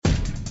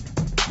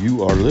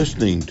You are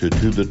listening to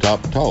the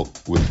Top Talk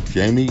with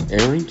Jamie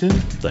Arrington.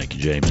 Thank you,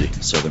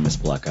 Jamesy. Southern Miss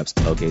Black Ops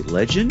tailgate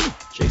legend,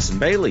 Jason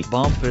Bailey.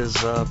 Bump is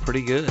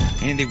pretty good.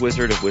 And the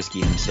Wizard of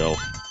Whiskey himself,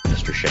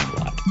 Mr. Shane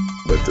Lott.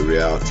 But the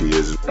reality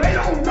is, they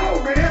don't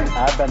know, man.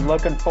 I've been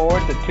looking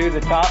forward to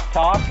the Top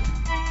Talk.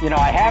 You know,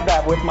 I have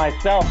that with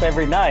myself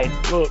every night.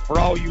 Look, for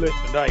all you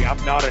listening today,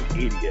 I'm not an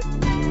idiot.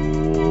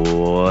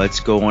 What's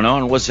going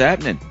on? What's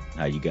happening?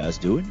 How you guys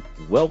doing?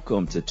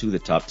 Welcome to the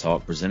Top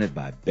Talk, presented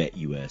by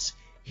BetUS.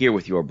 Here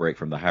with your break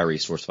from the high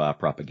resource 5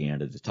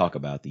 propaganda to talk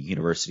about the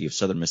University of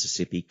Southern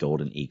Mississippi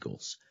Golden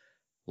Eagles.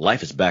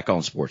 Life is back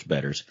on, sports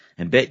bettors,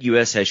 and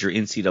BetUS has your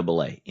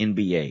NCAA,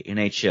 NBA,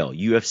 NHL,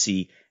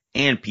 UFC,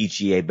 and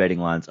PGA betting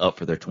lines up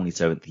for their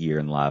 27th year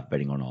and live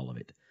betting on all of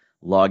it.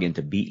 Log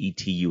into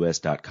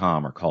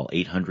betus.com or call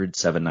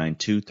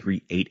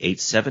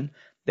 800-792-3887.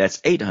 That's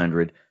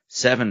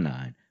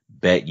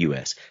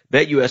 800-79-BETUS.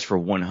 BetUS for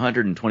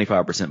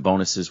 125%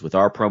 bonuses with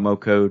our promo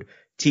code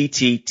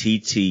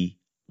TTTT125.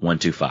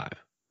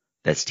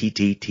 That's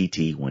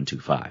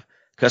TTTT125.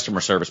 Customer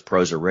service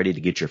pros are ready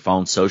to get your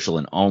phone, social,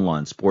 and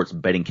online sports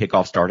betting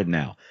kickoff started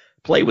now.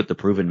 Play with the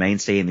proven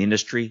mainstay in the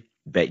industry,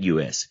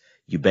 BetUS.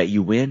 You bet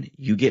you win,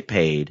 you get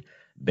paid.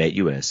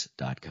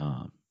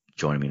 BetUS.com.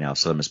 Joining me now,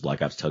 Southern Miss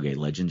Black Ops tailgate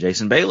legend,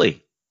 Jason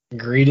Bailey.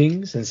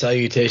 Greetings and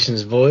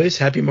salutations, boys.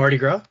 Happy Mardi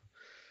Gras.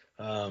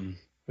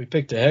 We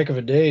picked a heck of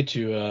a day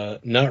to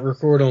not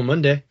record on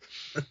Monday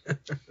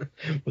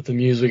with the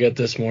news we got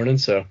this morning,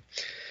 so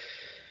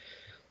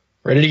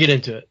ready to get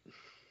into it.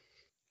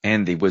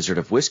 And the Wizard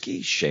of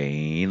Whiskey,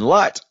 Shane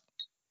Lott.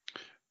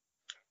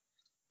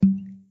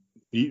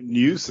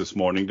 News this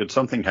morning. Did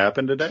something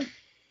happen today?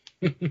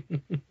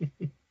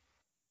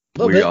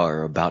 We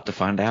are about to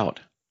find out.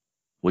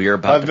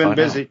 I've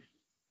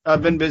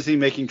been busy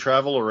making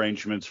travel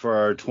arrangements for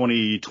our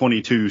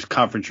 2022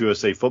 Conference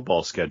USA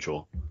football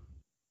schedule.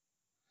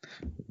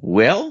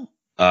 Well,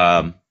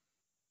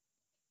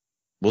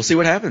 we'll see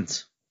what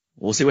happens.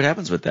 We'll see what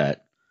happens with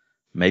that.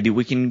 Maybe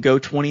we can go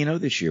 20-0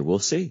 this year. We'll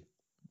see.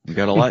 We've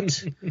got a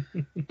lot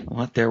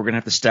there. We're going to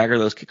have to stagger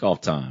those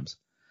kickoff times.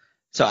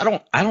 So I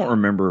don't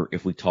remember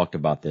if we talked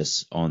about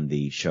this on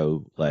the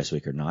show last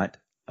week or not.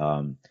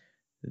 My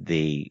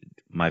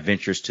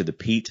ventures to the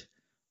Pete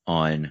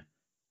on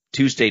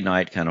Tuesday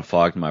night kind of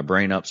fogged my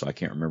brain up, so I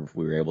can't remember if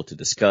we were able to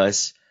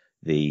discuss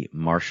the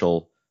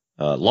Marshall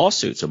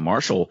lawsuit. So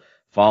Marshall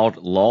filed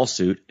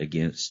lawsuit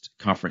against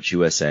Conference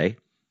USA,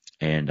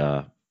 and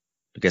I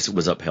guess it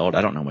was upheld.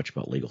 I don't know much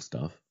about legal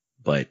stuff,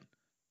 but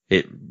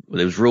it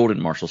was ruled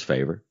in Marshall's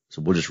favor,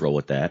 so we'll just roll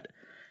with that.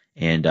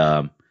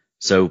 And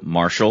so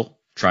Marshall,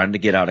 trying to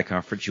get out of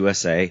Conference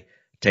USA,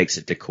 takes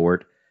it to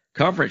court.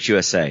 Conference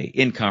USA,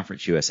 in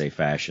Conference USA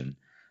fashion,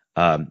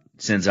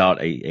 sends out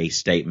a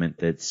statement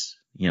that's,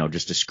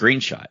 just a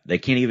screenshot. They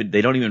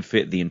don't even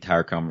fit the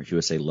entire Conference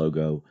USA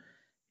logo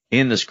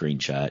in the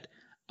screenshot.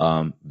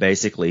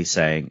 Basically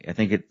saying, I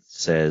think it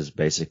says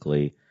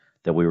basically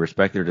that we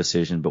respect their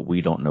decision, but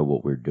we don't know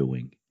what we're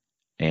doing.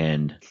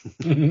 And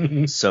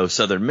so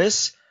Southern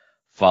Miss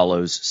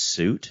follows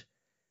suit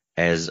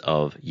as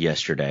of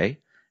yesterday.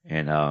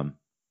 And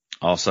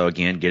also,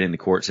 again, getting the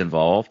courts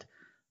involved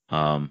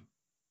in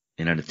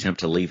an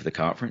attempt to leave the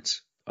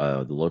conference.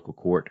 The local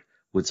court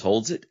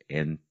withholds it,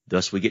 and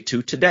thus we get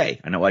to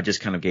today. I know I just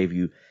kind of gave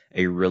you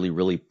a really,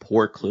 really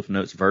poor Cliff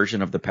Notes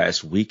version of the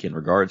past week in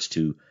regards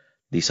to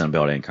the Sun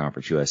Belt and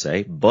Conference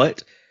USA,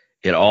 but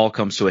it all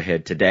comes to a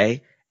head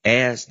today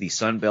as the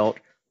Sun Belt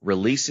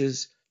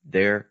releases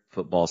their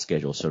football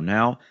schedule. So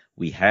now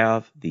we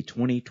have the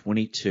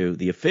 2022,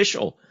 the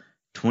official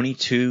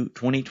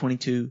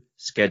 2022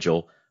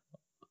 schedule,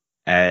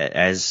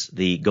 as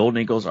the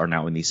Golden Eagles are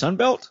now in the Sun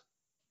Belt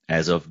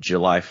as of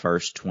July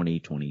 1st,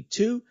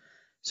 2022.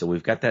 So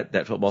we've got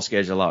that football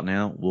schedule out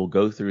now. We'll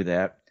go through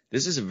that.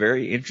 This is a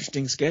very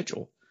interesting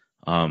schedule.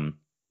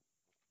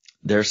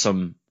 There's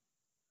some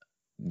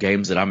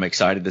games that I'm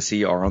excited to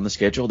see are on the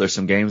schedule. There's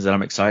some games that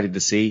I'm excited to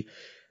see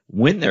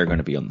when they're going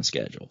to be on the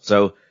schedule.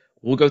 So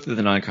we'll go through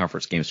the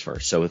non-conference games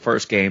first. So the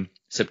first game,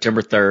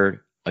 September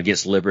 3rd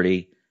against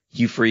Liberty.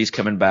 Hugh Freeze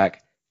coming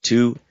back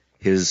to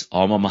his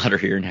alma mater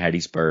here in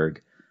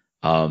Hattiesburg.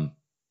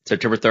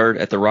 September 3rd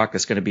at the Rock.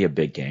 That's going to be a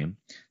big game.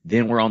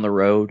 Then we're on the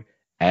road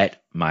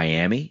at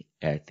Miami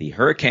at the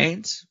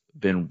Hurricanes.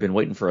 Been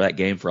waiting for that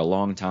game for a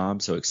long time.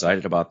 So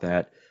excited about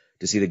that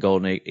to see the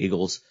Golden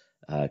Eagles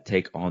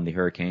take on the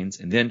Hurricanes.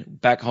 And then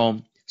back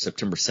home,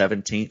 September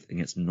 17th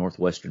against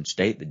Northwestern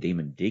State, the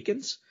Demon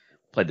Deacons.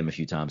 Played them a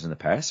few times in the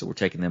past, so we're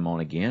taking them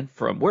on again.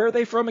 From where are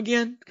they from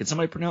again? Can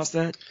somebody pronounce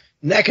that?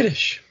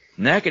 Natchitoches.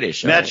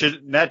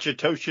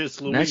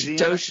 Natchitoches, Louisiana.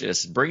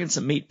 Natchitoches, bringing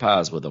some meat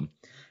pies with them.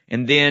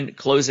 And then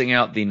closing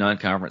out the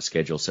non-conference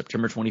schedule,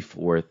 September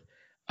 24th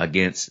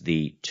against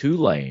the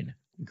Tulane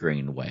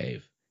Green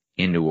Wave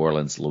in New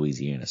Orleans,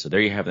 Louisiana. So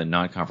there you have the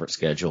non-conference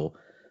schedule.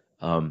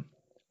 I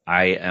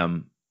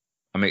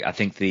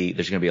think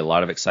there's going to be a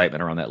lot of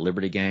excitement around that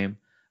Liberty game.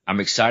 I'm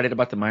excited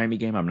about the Miami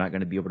game. I'm not going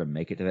to be able to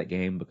make it to that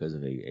game because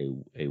of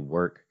a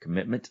work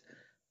commitment.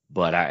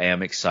 but I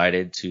am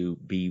excited to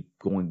be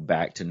going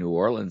back to New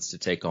Orleans to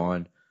take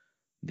on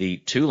the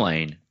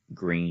Tulane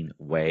Green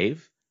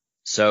Wave.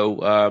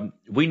 So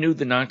we knew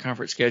the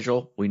non-conference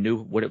schedule. We knew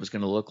what it was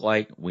going to look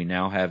like. We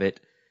now have it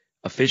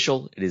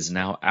official. It is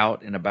now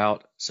out and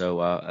about. So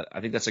I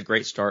think that's a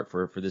great start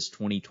for this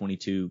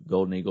 2022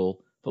 Golden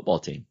Eagle football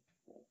team.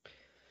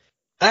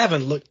 I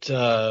haven't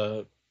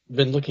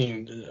been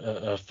looking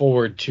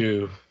forward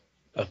to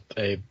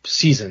a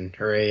season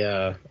or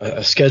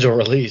a schedule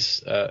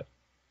release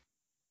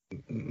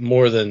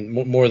more than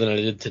I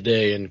did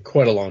today in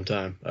quite a long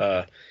time.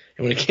 And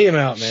when it came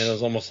out, man, it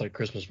was almost like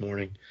Christmas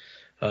morning.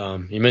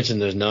 You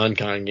mentioned those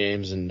non-con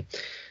games, and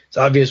it's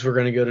obvious we're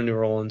going to go to New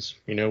Orleans.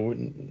 You know,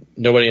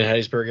 nobody in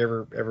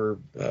Hattiesburg ever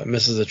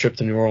misses a trip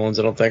to New Orleans,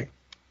 I don't think.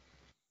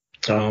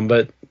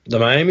 But the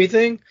Miami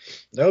thing,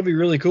 that would be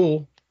really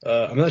cool.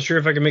 I'm not sure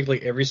if I can make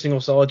like every single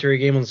solitary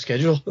game on the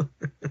schedule,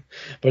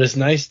 but it's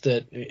nice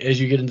that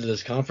as you get into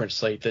this conference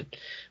slate that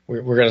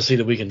we're going to see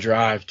that we can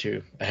drive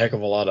to a heck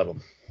of a lot of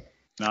them.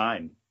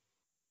 9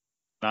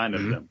 Mm-hmm.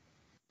 of them.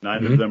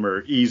 9 Mm-hmm. of them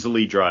are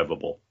easily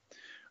drivable.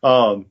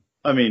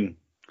 I mean,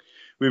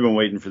 we've been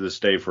waiting for this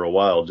day for a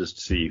while just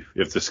to see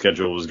if the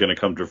schedule was going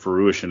to come to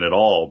fruition at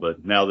all.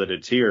 But now that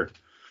it's here,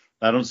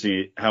 I don't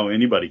see how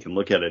anybody can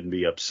look at it and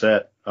be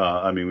upset.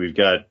 I mean, we've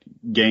got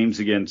games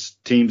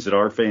against teams that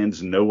our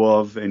fans know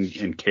of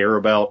and care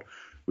about.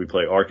 We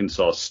play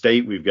Arkansas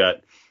State. We've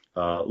got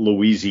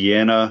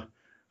Louisiana.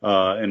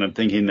 And I'm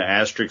thinking the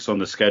asterisk on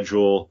the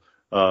schedule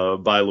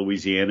by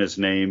Louisiana's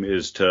name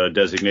is to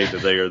designate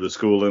that they are the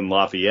school in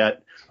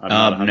Lafayette. I'm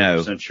not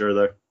 100% sure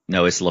there.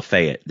 No, it's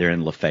Lafayette. They're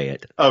in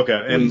Lafayette. Okay,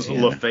 and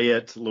Louisiana.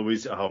 Lafayette,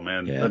 Louisiana. Oh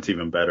man, Yeah. That's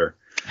even better.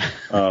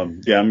 I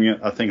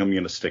think I'm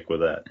gonna stick with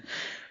that.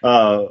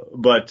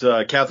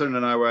 But Catherine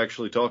and I were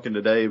actually talking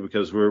today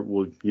because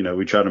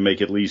we try to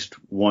make at least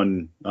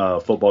one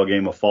football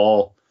game a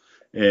fall,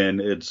 and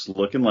it's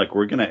looking like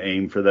we're gonna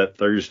aim for that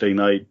Thursday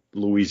night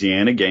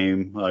Louisiana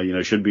game.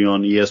 Should be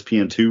on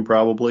ESPN2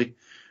 probably.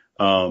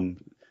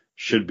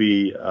 Should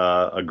be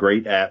a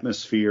great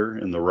atmosphere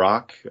in the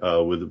Rock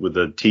with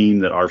a team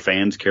that our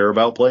fans care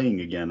about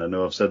playing again. I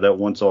know I've said that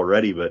once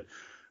already, but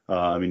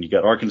you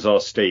got Arkansas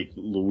State,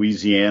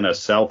 Louisiana,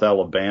 South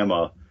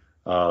Alabama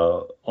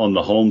on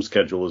the home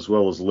schedule, as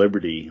well as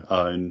Liberty.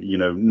 And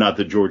not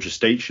that Georgia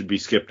State should be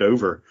skipped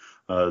over.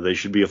 They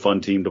should be a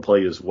fun team to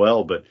play as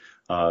well. But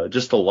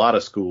just a lot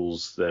of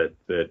schools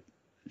that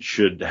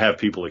should have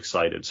people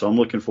excited. So I'm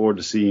looking forward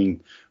to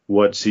seeing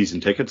what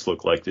season tickets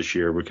look like this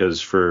year, because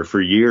for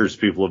years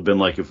people have been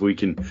like, if we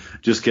can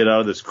just get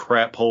out of this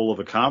crap hole of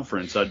a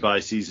conference, I'd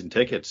buy season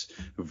tickets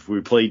if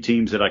we played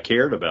teams that I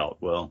cared about.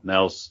 Well,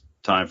 now's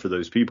time for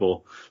those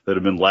people that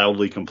have been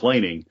loudly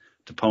complaining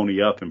to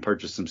pony up and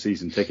purchase some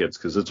season tickets,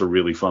 because it's a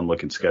really fun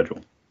looking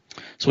schedule.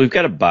 So we've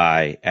got a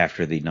bye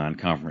after the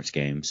non-conference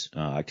games,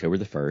 October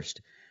the 1st.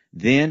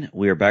 Then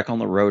we are back on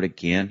the road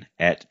again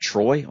at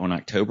Troy on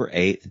October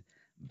 8th.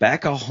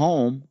 Back at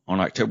home on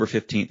October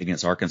 15th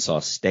against Arkansas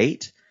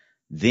State.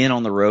 Then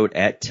on the road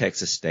at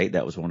Texas State.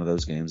 That was one of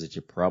those games that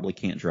you probably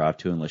can't drive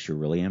to unless you're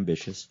really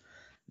ambitious.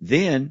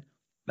 Then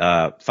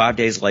 5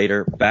 days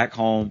later, back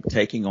home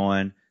taking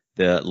on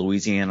the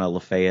Louisiana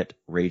Lafayette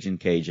Ragin'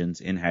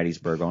 Cajuns in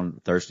Hattiesburg on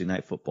Thursday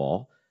Night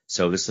Football.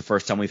 So this is the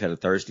first time we've had a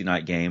Thursday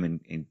night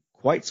game in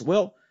quite so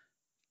well.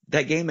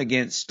 That game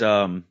against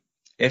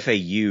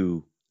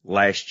FAU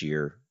last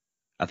year,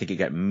 I think it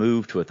got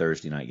moved to a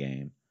Thursday night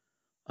game.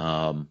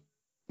 I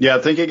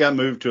think it got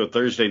moved to a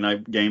Thursday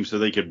night game so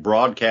they could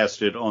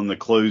broadcast it on the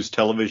closed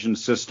television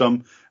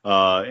system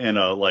in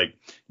a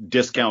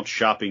discount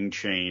shopping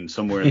chain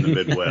somewhere in the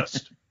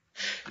Midwest.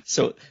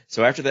 So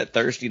after that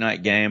Thursday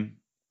night game,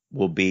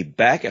 we'll be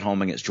back at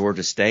home against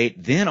Georgia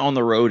State, then on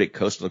the road at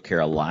Coastal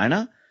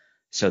Carolina.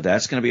 So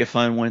that's going to be a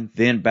fun one.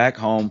 Then back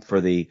home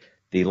for the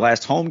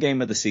last home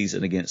game of the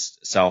season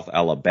against South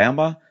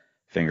Alabama.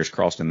 Fingers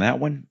crossed in that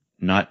one.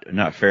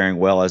 Not faring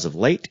well as of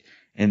late.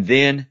 And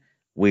then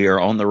we are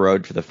on the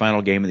road for the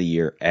final game of the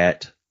year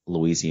at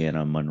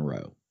Louisiana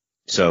Monroe.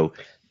 So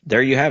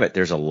there you have it.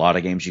 There's a lot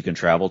of games you can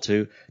travel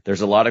to.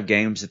 There's a lot of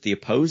games that the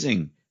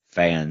opposing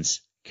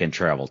fans can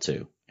travel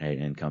to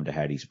and come to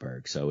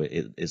Hattiesburg. So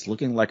it's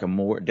looking like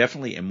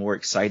definitely a more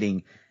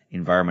exciting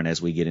environment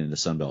as we get into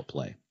Sunbelt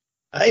play.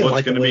 I even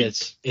like the way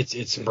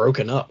it's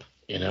broken up,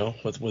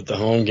 with the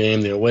home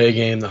game, the away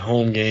game, the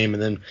home game,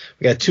 and then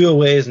we got 2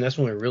 aways, and that's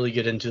when we really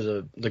get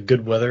into the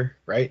good weather,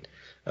 right?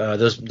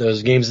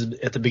 Those games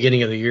at the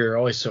beginning of the year are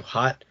always so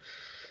hot.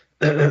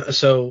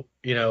 So,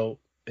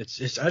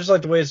 it's I just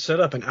like the way it's set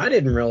up. And I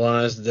didn't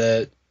realize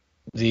that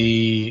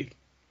the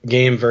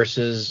game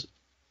versus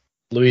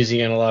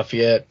Louisiana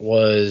Lafayette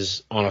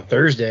was on a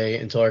Thursday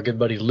until our good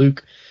buddy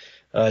Luke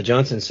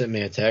Johnson sent me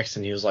a text,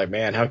 and he was like,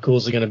 man, how cool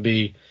is it going to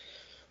be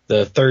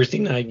the Thursday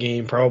night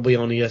game, probably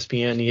on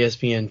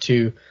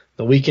ESPN2,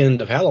 the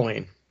weekend of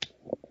Halloween.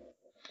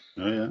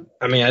 Oh yeah.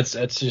 I mean,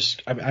 that's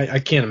just I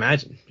can't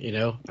imagine,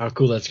 how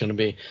cool that's going to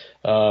be.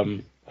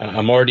 I'm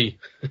already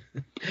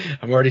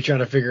trying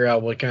to figure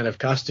out what kind of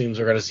costumes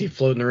we're going to see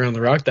floating around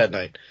the Rock that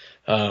night.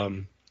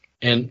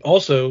 And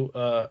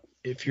also,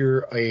 if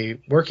you're a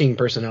working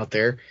person out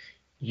there,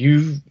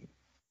 you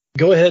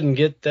go ahead and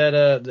get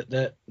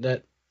that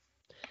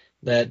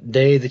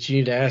day that you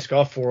need to ask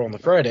off for on the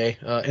Friday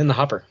in the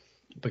hopper,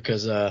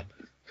 because I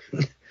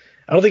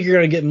don't think you're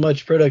going to get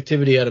much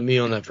productivity out of me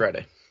on that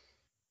Friday.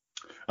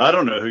 I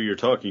don't know who you're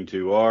talking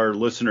to. Our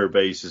listener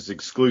base is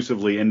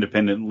exclusively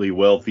independently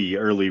wealthy,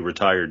 early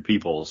retired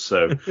people.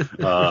 So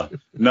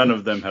none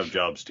of them have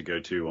jobs to go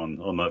to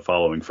on that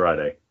following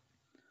Friday.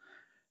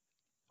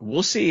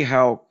 We'll see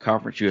how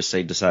Conference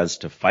USA decides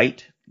to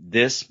fight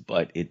this,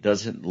 but it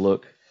doesn't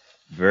look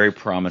very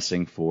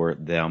promising for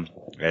them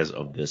as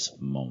of this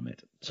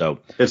moment. So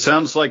it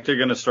sounds like they're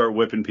going to start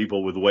whipping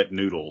people with wet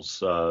noodles.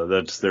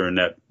 That's their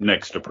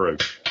next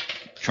approach.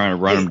 Trying to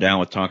run them down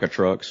with Tonka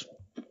trucks.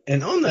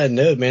 And on that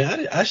note,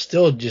 man, I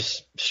still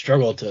just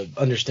struggle to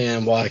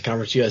understand why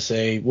Conference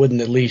USA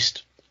wouldn't at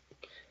least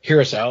hear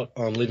us out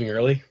on leaving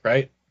early,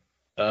 right?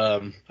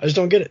 I just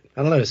don't get it.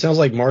 I don't know. It sounds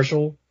like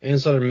Marshall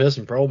and Southern Miss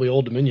and probably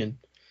Old Dominion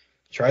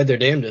tried their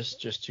damnedest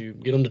just to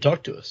get them to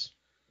talk to us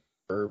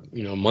for,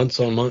 months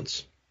on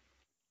months.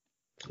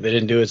 They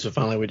didn't do it, so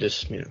finally we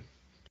just,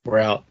 we're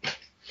out.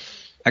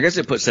 I guess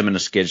it puts them in a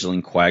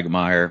scheduling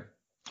quagmire.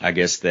 I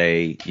guess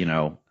they,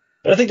 But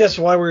I think that's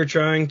why we're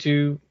trying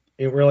to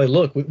really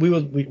look.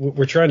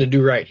 We're trying to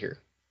do right here.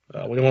 We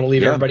don't want to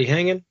leave everybody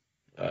hanging.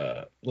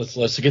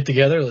 Let's get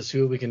together. Let's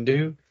see what we can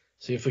do.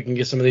 See if we can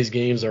get some of these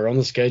games that are on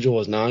the schedule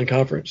as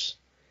non-conference.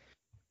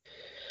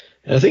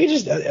 And I think it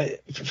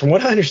just, from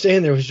what I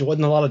understand, there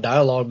wasn't a lot of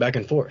dialogue back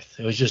and forth.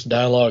 It was just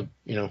dialogue,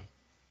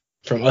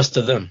 from us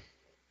to them.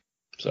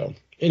 So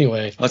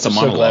anyway, that's I'm a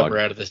so monologue. glad we're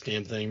out of this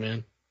damn thing,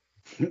 man.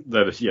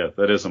 That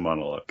is a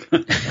monologue.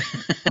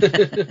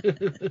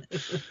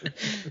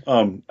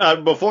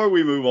 Before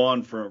we move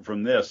on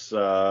from this,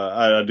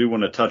 I do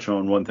want to touch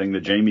on one thing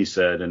that Jamie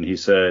said, and he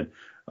said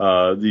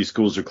these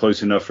schools are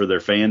close enough for their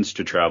fans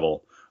to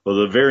travel. Well,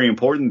 the very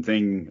important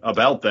thing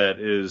about that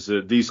is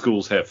that these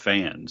schools have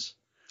fans.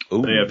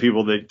 Ooh. They have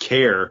people that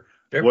care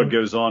what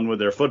goes on with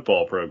their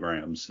football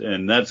programs,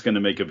 and that's going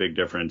to make a big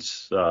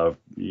difference, right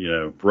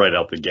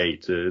out the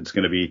gate. It's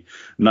going to be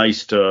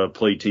nice to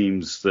play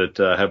teams that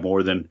have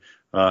more than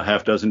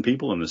half dozen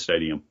people in the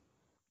stadium.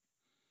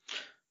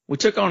 We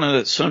took on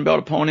a Sun Belt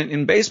opponent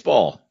in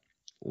baseball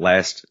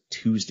last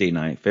Tuesday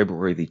night,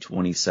 February the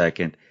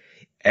 22nd,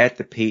 at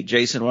the Pete.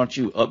 Jason, why don't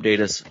you update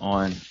us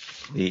on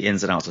the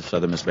ins and outs of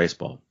Southern Miss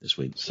baseball this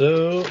week?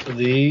 So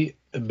the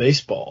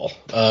baseball.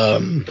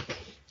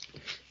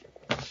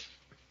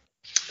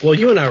 Well,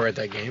 you and I were at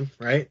that game,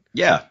 right?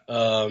 Yeah.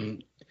 Well,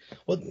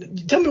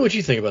 tell me what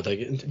you think about that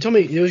game. Tell me,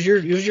 it was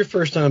your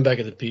first time back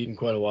at the Pete in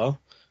quite a while.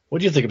 What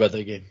do you think about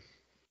that game?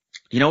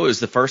 It was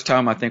the first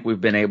time I think we've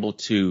been able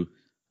to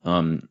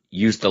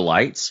use the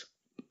lights,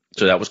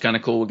 so that was kind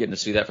of cool. We're getting to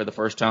see that for the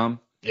first time.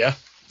 Yeah.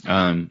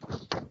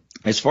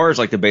 As far as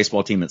like the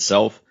baseball team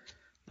itself,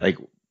 like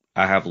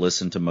I have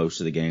listened to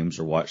most of the games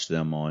or watched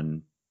them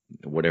on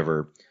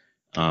whatever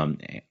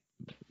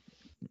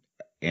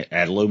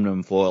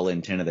aluminum foil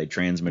antenna they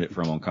transmit it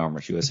from on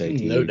Conference USA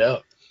TV. No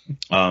doubt.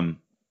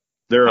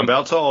 They're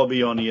about to all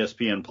be on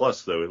ESPN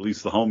Plus, though, at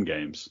least the home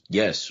games.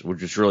 Yes,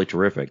 which is really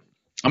terrific.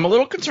 I'm a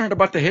little concerned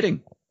about the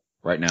hitting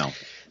right now.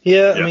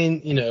 Yeah. I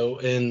mean,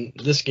 in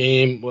this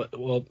game,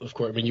 well, of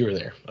course, you were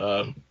there,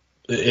 and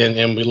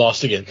we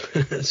lost again,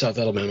 South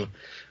Alabama.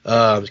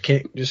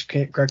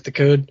 Can't crack the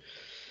code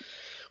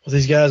with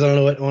these guys. I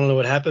don't know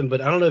what happened, but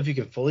I don't know if you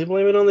can fully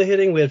blame it on the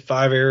hitting. We had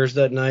 5 errors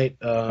that night.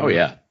 Oh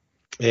yeah.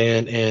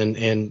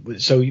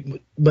 And so,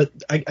 but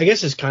I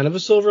guess it's kind of a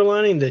silver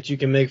lining that you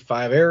can make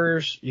 5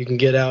 errors. You can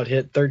get out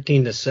hit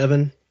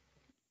 13-7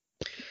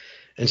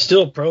 and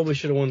still probably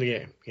should have won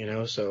the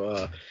game,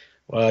 So,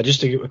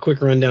 just a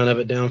quick rundown of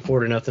it, down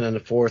 4-0 in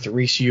the fourth.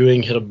 Reese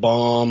Ewing hit a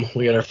bomb.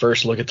 We got our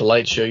first look at the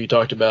light show you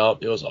talked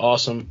about. It was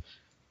awesome.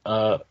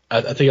 I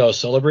think I was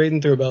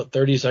celebrating through about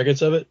 30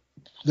 seconds of it.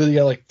 Then you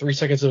got like 3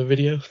 seconds of a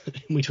video.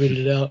 We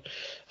tweeted it out.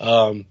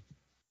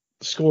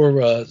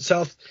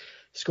 South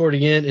scored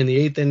again in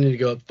the 8th inning to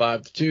go up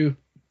 5-2.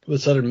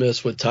 With Southern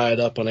Miss would tie it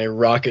up on a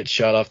rocket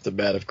shot off the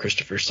bat of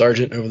Christopher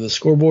Sargent over the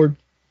scoreboard.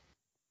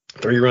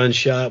 3-run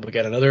shot. We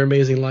got another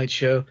amazing light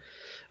show.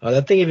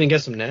 That thing even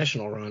got some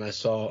national run I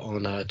saw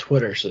on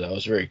Twitter, so that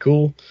was very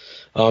cool.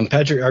 Our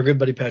good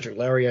buddy Patrick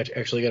Lowry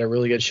actually got a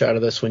really good shot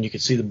of this one. You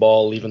could see the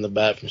ball leaving the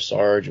bat from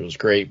Sarge. It was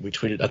great. We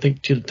tweeted, I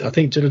think to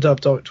the Top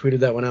Talk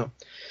tweeted that one out.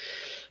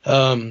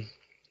 I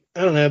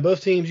don't know.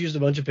 Both teams used a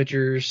bunch of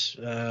pitchers.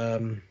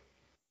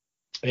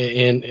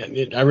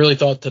 And I really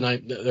thought that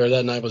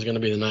night was going to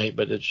be the night,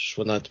 but it just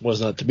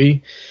was not to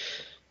be.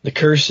 The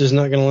curse is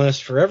not going to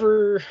last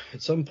forever.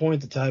 At some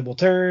point, the tide will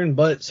turn,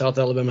 but South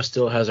Alabama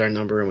still has our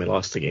number, and we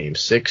lost the game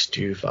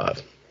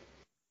 6-5.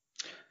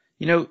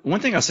 One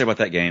thing I'll say about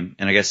that game,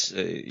 and I guess,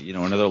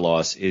 another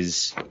loss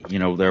is,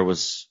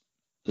 there's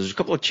a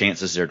couple of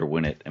chances there to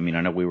win it. I mean,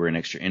 I know we were in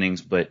extra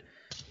innings, but,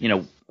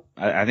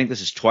 I think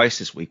this is twice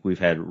this week we've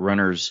had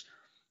runners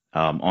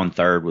on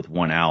third with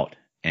 1 out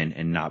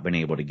and not been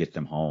able to get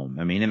them home.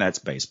 I mean, and that's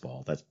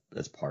baseball.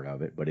 That's part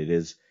of it, but it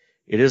is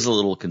it is a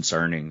little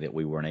concerning that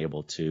we weren't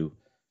able to,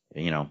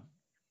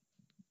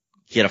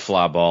 get a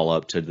fly ball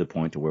up to the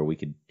point to where we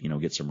could,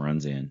 get some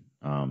runs in,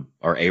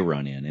 or a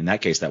run in. In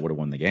that case, that would have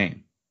won the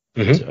game.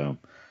 Mm-hmm. So.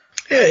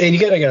 Yeah, and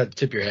you gotta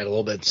tip your hat a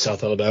little bit to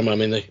South Alabama. I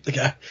mean, the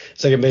guy,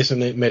 second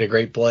baseman, made a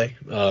great play.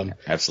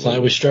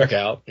 Absolutely. We struck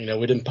out. We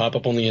didn't pop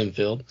up on the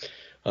infield.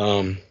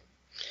 In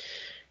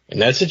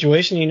that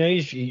situation,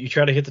 you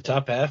try to hit the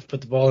top half, put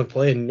the ball in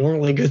play, and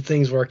normally good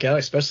things work out,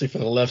 especially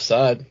from the left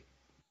side.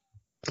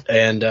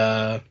 And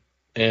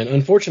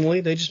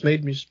unfortunately, they just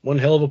made one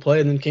hell of a play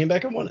and then came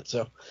back and won it.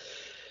 So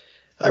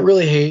I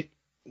really hate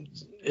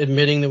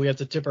admitting that we have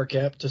to tip our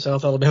cap to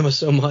South Alabama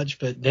so much,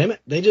 but damn it,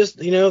 they just,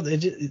 they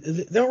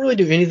don't really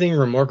do anything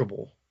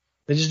remarkable.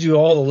 They just do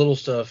all the little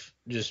stuff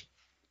just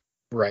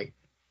right.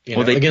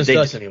 Against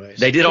us anyways.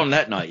 They did on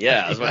that night.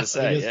 Yeah, I was about to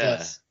say. Against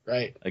us,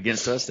 right.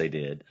 Against us, they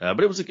did. But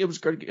it was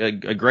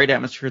a great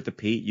atmosphere at the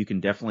Pete. You can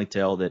definitely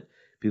tell that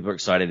people are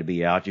excited to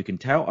be out. You can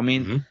tell. I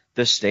mean,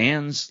 the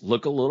stands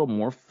look a little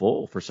more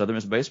full for Southern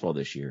Miss baseball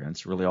this year, and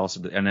it's really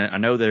awesome. And I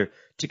know their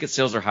ticket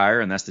sales are higher,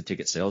 and that's the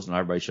ticket sales, and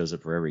everybody shows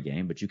up for every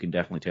game. But you can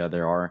definitely tell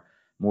there are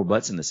more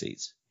butts in the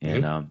seats,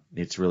 and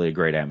it's really a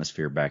great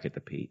atmosphere back at the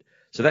Pete.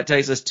 So that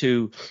takes us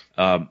to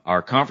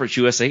our Conference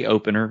USA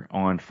opener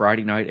on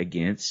Friday night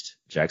against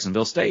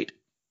Jacksonville State.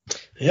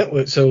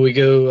 Yeah, so we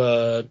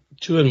go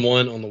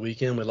 2-1 on the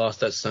weekend. We lost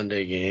that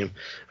Sunday game.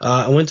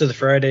 I went to the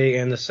Friday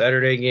and the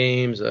Saturday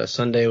games.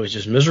 Sunday was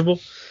just miserable,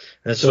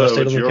 and so I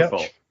stayed on the couch.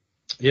 Fault.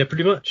 Yeah,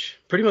 pretty much.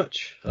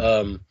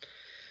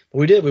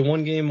 We did. We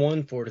won game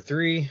 1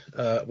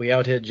 4-3. We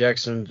out-hit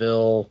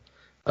Jacksonville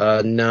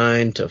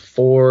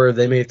 9-4.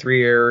 They made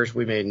 3 errors.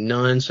 We made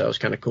none, so that was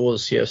kind of cool to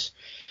see us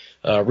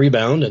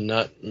rebound and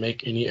not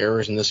make any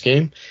errors in this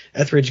game.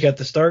 Etheridge got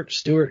the start.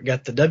 Stewart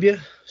got the W.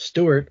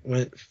 Stewart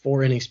went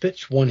 4 innings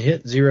pitched, 1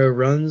 hit, 0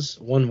 runs,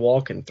 1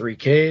 walk, and 3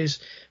 Ks.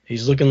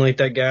 He's looking like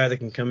that guy that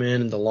can come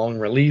in the long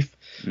relief,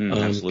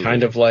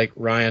 kind of like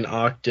Ryan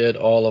Ock did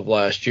all of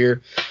last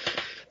year.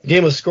 The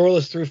game was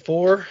scoreless through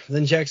 4.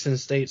 Then Jacksonville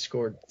State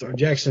scored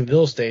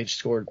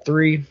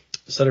 3.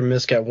 Southern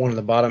Miss got 1 in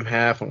the bottom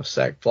half on a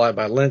sac fly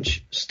by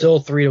Lynch.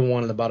 Still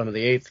 3-1 in the bottom of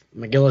the 8th.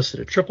 McGillis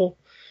hit a triple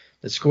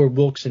that scored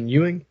Wilkes and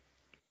Ewing.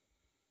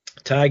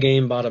 Tie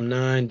game, bottom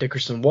 9.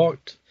 Dickerson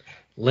walked.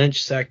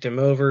 Lynch sacked him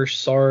over.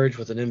 Sarge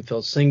with an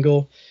infield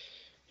single.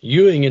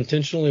 Ewing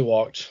intentionally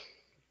walked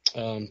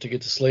to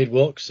get to Slade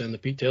Wilkes, and the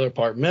Pete Taylor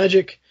Park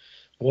Magic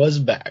was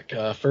back.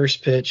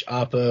 First pitch,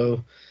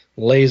 Oppo,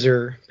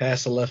 laser,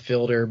 past the left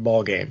fielder,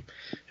 ball game.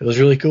 It was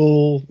really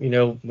cool. We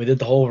did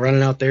the whole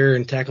running out there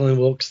and tackling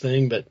Wilkes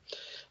thing, but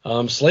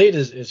Slade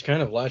is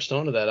kind of latched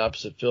onto that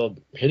opposite field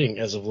hitting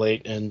as of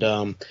late,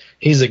 and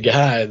he's a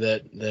guy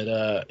that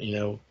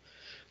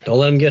don't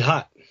let him get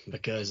hot,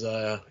 because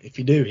if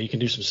you do, he can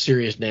do some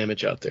serious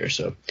damage out there.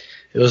 So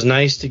it was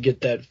nice to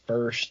get that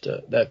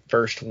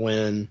first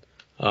win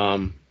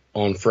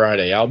on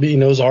Friday.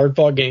 It was a hard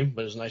fought game,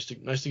 but it was nice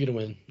to get a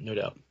win, no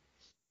doubt.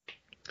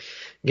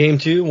 Game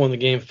 2 won the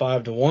game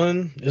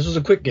 5-1. This was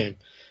a quick game.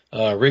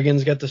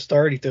 Riggins got the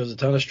start. He throws a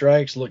ton of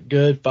strikes, looked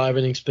good. 5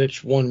 innings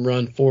pitched, 1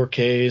 run, 4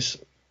 Ks.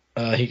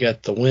 He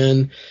got the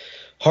win.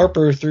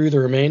 Harper threw the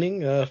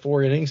remaining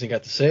 4 innings and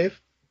got the save.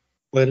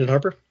 Landon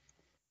Harper.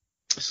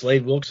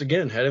 Slade Wilkes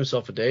again had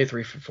himself a day,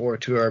 3 for 4,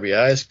 2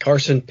 RBIs.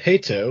 Carson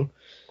Pato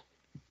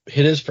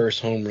hit his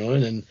first home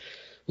run and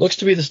looks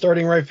to be the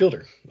starting right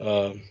fielder.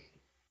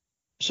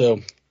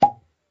 So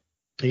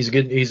he's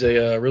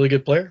a really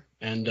good player.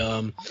 And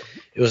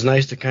it was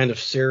nice to kind of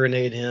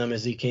serenade him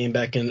as he came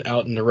back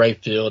out in the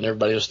right field, and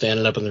everybody was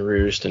standing up in the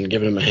roost and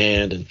giving him a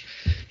hand, and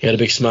he had a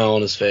big smile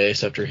on his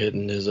face after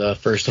hitting his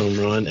first home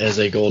run as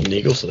a Golden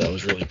Eagle, so that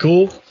was really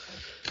cool.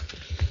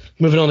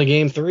 Moving on to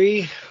Game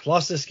 3,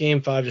 lost this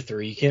game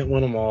 5-3. You can't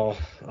win them all.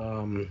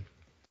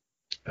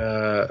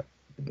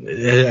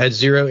 It had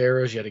 0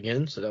 errors yet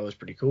again, so that was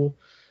pretty cool.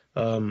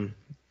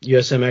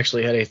 USM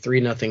actually had a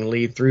 3-0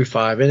 lead through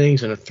 5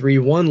 innings and a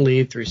 3-1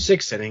 lead through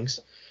 6 innings.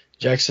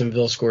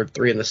 Jacksonville scored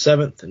 3 in the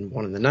 7th and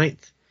 1 in the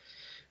 9th.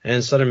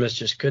 And Southern Miss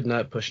just could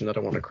not push another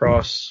one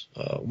across.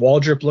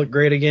 Waldrop looked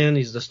great again.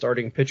 He's the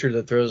starting pitcher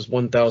that throws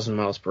 1,000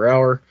 miles per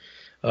hour.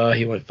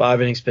 He went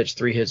 5 innings pitched,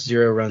 3 hits,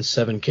 0 runs,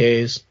 7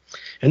 Ks.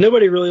 And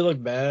nobody really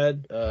looked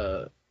bad.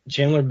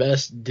 Chandler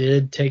Best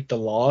did take the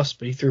loss,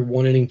 but he threw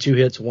 1 inning, 2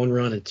 hits, 1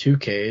 run, and 2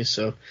 Ks.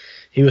 So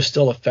he was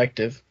still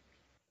effective.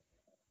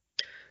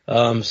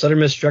 Southern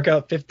Miss struck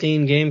out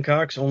 15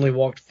 Gamecocks, only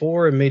walked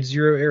 4, and made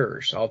 0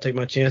 errors. I'll take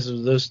my chances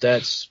with those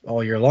stats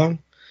all year long.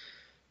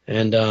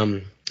 And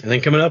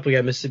then coming up, we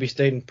got Mississippi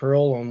State and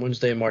Pearl on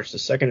Wednesday, March the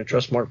 2nd at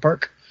Trustmark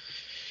Park.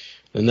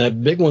 And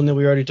that big one that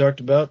we already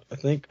talked about, I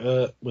think,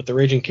 with the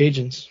Raging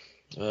Cajuns,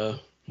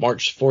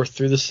 March 4th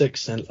through the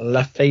 6th in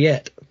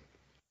Lafayette.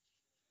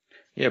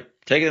 Yeah,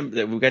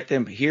 we've got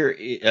them here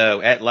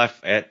at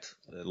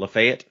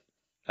Lafayette,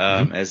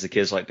 as the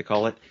kids like to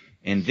call it.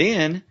 And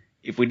then,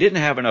 if we didn't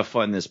have enough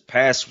fun this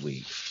past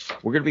week,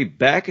 we're going to be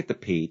back at the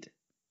Pete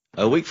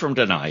a week from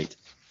tonight,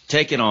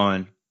 taking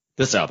on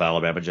the South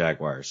Alabama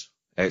Jaguars.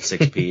 at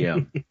 6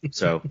 p.m.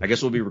 So I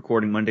guess we'll be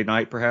recording Monday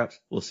night, perhaps.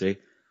 We'll see.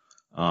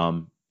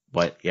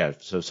 But yeah,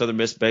 so Southern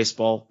Miss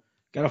baseball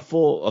got a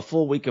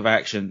full week of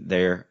action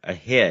there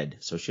ahead.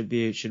 So should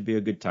be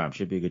a good time.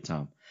 Should be a good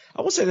time.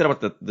 I will say that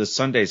about the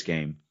Sunday's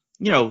game.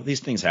 You know, these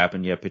things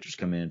happen. Yeah, pitchers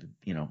come in.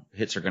 You know,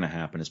 hits are going to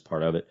happen as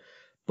part of it.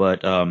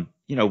 But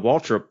you know,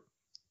 Waltrip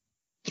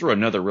threw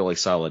another really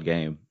solid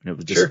game, and it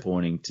was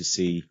disappointing to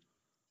see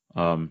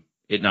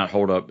it not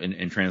hold up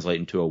and translate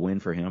into a win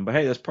for him. But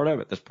hey, that's part of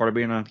it. That's part of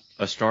being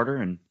a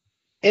starter.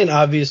 And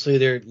obviously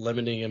they're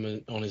limiting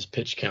him on his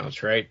pitch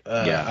counts, right?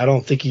 Yeah. I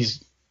don't think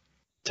he's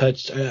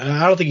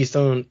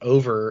thrown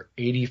over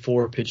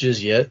 84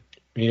 pitches yet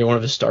in either one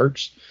of his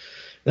starts.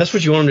 That's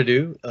what you want him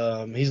to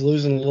do. He's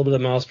losing a little bit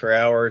of miles per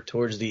hour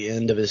towards the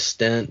end of his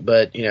stint,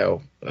 but you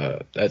know,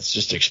 that's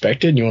just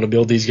expected. You want to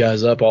build these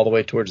guys up all the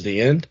way towards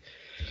the end.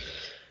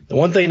 The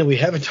one thing that we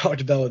haven't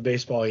talked about with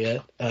baseball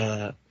yet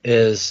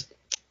is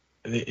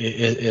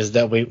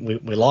that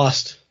we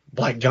lost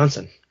Blake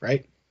Johnson,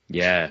 right?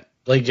 Yeah.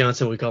 Blake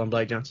Johnson, we call him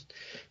Blake Johnson.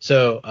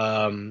 So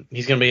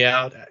he's going to be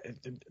out.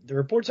 The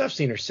reports I've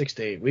seen are 6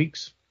 to 8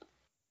 weeks.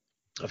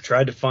 I've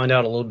tried to find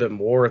out a little bit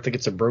more. I think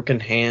it's a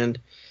broken hand.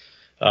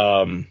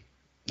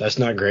 That's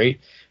not great.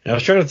 And I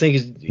was trying to think,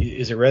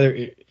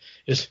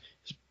 it's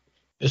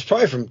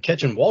probably from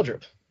catching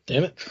Waldrop.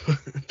 Damn it.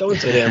 Throwing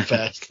so damn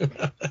fast.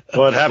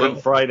 Well, it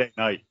happened Friday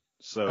night.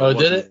 So oh,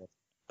 did it?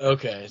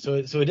 Okay. So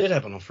it did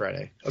happen on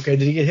Friday. Okay.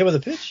 Did he get hit with a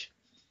pitch?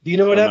 Do you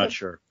know what happened? I'm not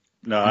sure.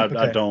 No,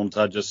 I don't.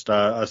 I just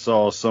I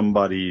saw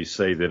somebody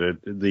say that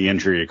the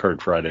injury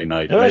occurred Friday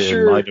night. I'm not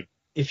sure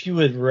if you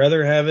would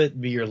rather have it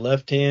be your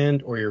left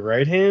hand or your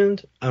right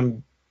hand. I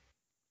don't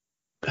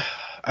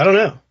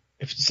know.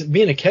 If it's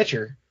being a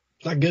catcher,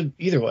 it's not good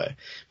either way.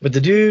 But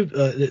the dude,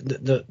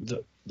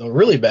 the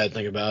really bad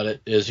thing about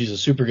it is he's a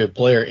super good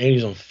player and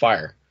he's on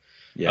fire.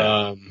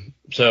 Yeah.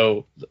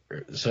 So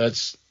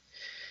that's,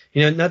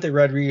 you know, not that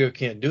Rodrigo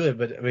can't do it,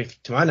 but I mean,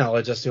 to my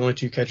knowledge, that's the only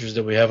two catchers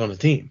that we have on the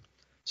team.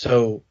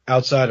 So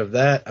outside of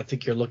that, I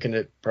think you're looking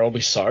at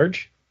probably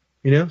Sarge.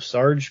 You know,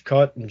 Sarge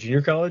caught in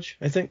junior college,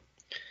 I think.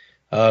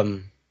 I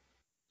mean,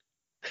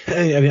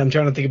 I'm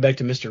trying to think back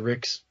to Mr.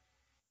 Rick's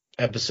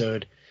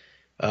episode.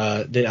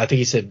 I think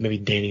he said maybe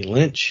Danny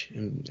Lynch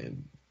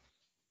and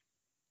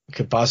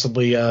could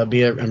possibly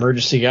be an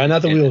emergency guy.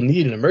 Not that we will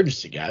need an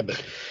emergency guy,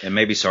 but and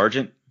maybe Sarge.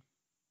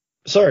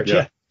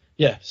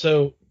 Yeah.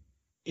 So,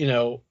 you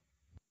know,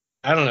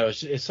 I don't know.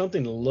 It's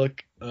something to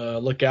look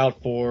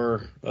out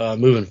for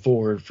moving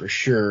forward for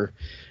sure.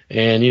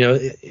 And you know,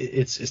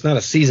 it's not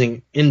a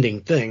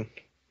season-ending thing,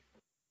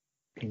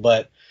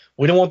 but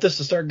we don't want this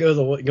to start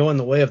going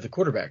the way of the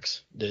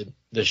quarterbacks did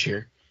this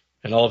year,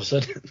 and all of a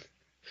sudden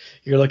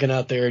you're looking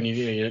out there and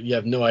you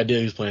have no idea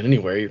who's playing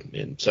anywhere.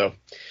 And so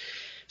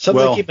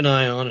something to keep an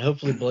eye on.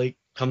 Hopefully Blake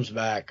comes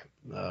back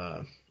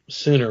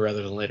sooner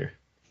rather than later.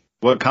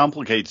 What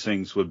complicates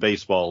things with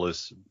baseball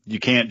is you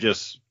can't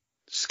just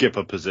skip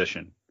a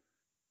position.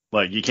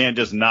 Like you can't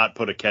just not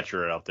put a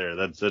catcher out there.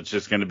 That's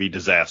just going to be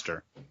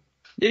disaster.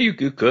 Yeah, you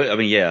could. I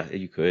mean, yeah,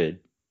 you could.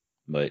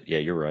 But yeah,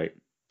 you're right.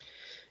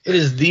 It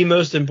is the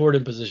most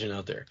important position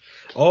out there.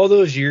 All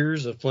those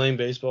years of playing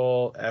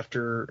baseball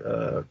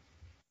after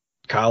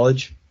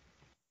college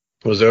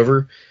was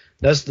over.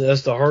 That's the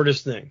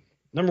hardest thing.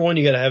 Number one,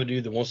 you got to have a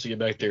dude that wants to get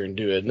back there and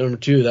do it. Number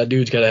two, that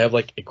dude's got to have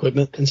like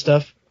equipment and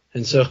stuff.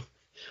 And so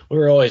we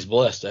were always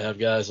blessed to have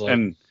guys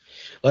like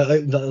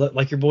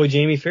your boy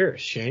Jamie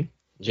Ferris, Shane.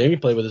 Jamie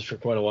played with us for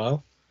quite a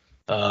while.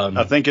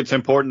 I think it's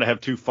important to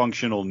have two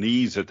functional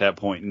knees at that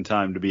point in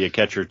time to be a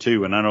catcher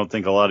too, and I don't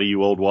think a lot of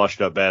you old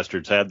washed up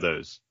bastards had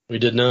those. We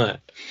did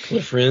not.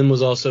 Cliff Wren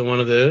was also one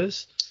of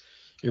those.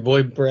 Your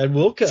boy Brad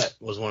Wilcutt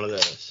was one of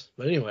those.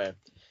 But anyway,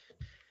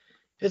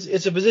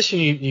 it's a position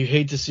you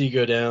hate to see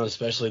go down,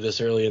 especially this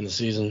early in the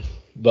season.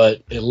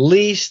 But at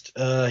least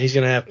he's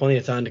going to have plenty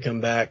of time to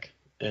come back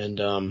and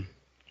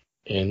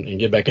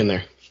get back in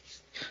there.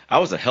 I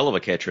was a hell of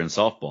a catcher in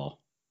softball.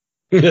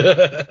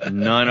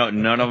 None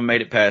of them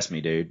made it past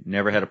me, dude.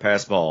 Never had a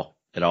pass ball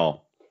at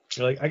all.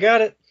 You're like, I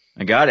got it.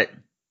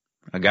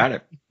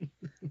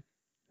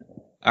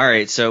 All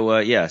right,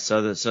 so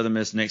the Southern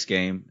Miss next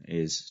game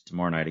is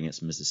tomorrow night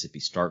against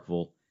Mississippi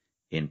Starkville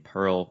in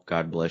Pearl.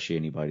 God bless you,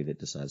 anybody that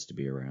decides to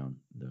be around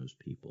those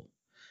people.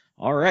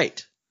 All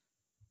right,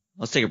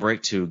 let's take a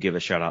break to give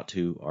a shout out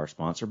to our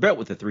sponsor, Bet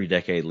with the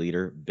 3-decade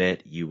leader,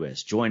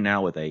 BetUS. Join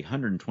now with a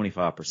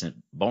 125%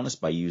 bonus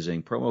by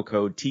using promo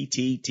code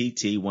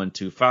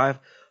TTTT125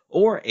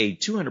 or a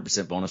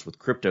 200% bonus with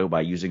crypto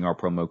by using our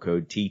promo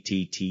code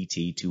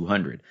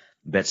TTTT200.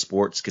 Bet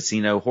sports,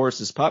 casino,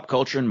 horses, pop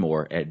culture, and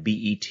more at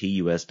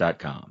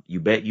betus.com. You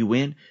bet, you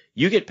win,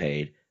 you get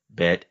paid.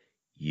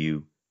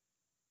 BetUS.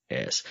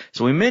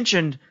 So we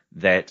mentioned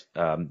that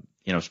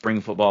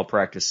spring football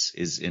practice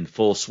is in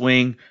full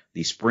swing.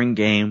 The spring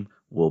game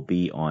will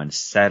be on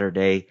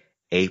Saturday,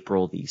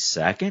 April the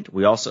 2nd.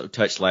 We also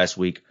touched last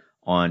week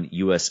on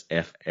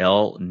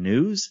USFL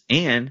news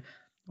and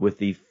with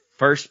the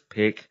first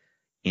pick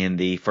in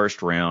the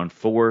first round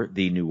for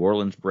the New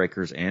Orleans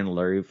Breakers and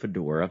Larry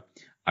Fedora.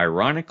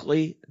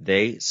 Ironically,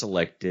 they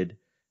selected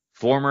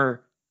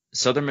former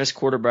Southern Miss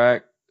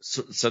quarterback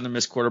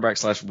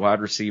 /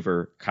 wide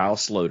receiver Kyle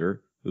Sloter,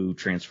 who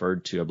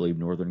transferred to, I believe,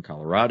 Northern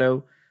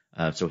Colorado.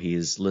 So he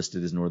is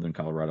listed as Northern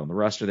Colorado on the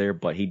roster there,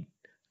 but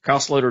Kyle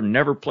Sloter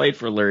never played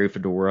for Larry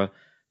Fedora,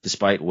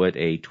 despite what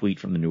a tweet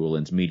from the New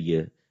Orleans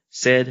media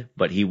said,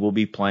 but he will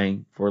be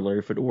playing for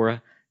Larry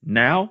Fedora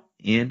now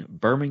in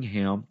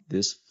Birmingham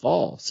this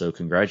fall. So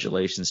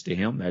congratulations to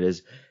him. That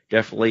is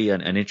definitely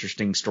an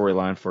interesting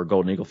storyline for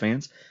Golden Eagle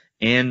fans.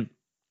 And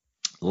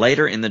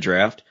later in the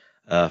draft,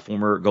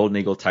 former Golden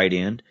Eagle tight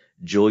end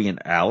Julian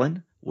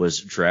Allen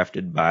was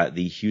drafted by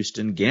the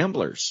Houston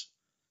Gamblers.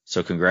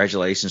 So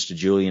congratulations to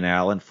Julian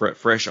Allen,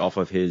 fresh off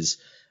of his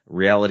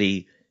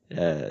reality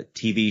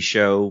TV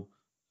show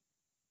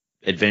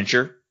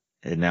adventure,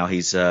 and now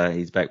he's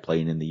back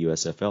playing in the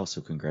USFL.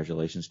 So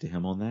congratulations to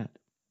him on that.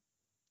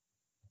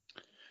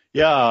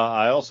 Yeah,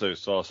 I also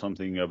saw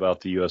something about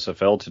the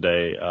USFL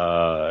today,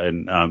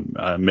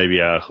 and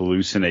maybe I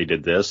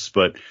hallucinated this,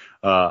 but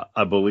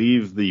I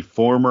believe the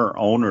former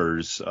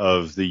owners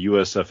of the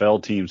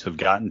USFL teams have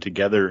gotten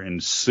together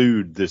and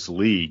sued this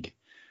league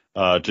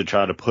to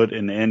try to put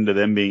an end to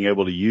them being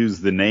able to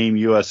use the name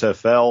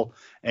USFL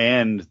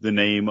and the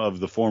name of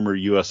the former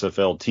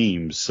USFL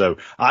teams. So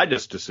I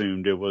just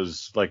assumed it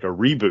was like a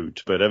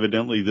reboot, but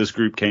evidently this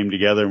group came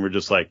together and we're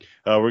just like,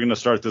 we're going to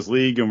start this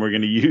league and we're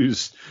going to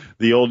use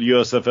the old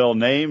USFL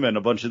name and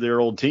a bunch of their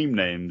old team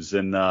names.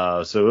 And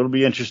so it'll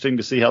be interesting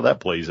to see how that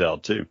plays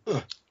out too.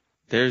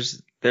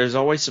 There's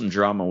always some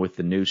drama with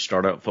the new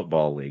startup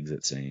football leagues,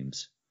 it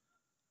seems.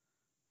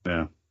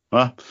 Yeah.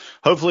 Well,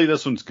 hopefully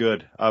this one's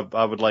good.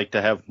 I would like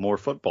to have more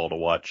football to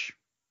watch.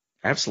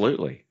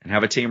 Absolutely. And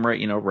have a team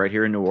right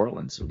here in New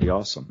Orleans. It would be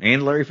awesome.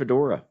 And Larry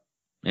Fedora.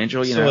 And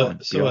Julian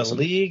Allen. So awesome.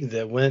 A league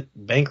that went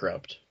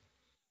bankrupt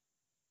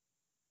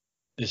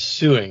is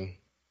suing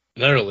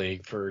another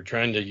league for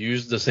trying to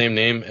use the same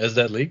name as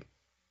that league?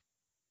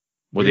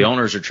 Well, the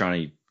owners are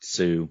trying to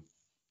sue.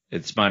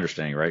 It's my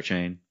understanding, right,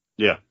 Shane?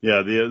 Yeah.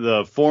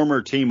 The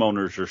former team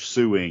owners are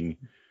suing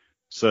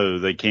so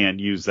they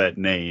can't use that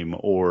name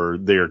or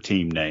their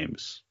team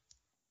names.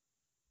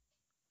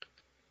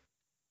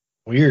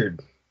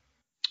 Weird.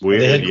 Are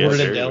they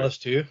headquartered in Dallas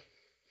too?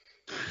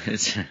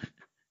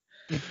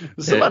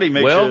 Somebody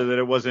make sure that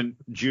it wasn't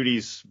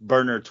Judy's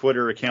burner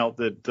Twitter account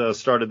that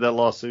started that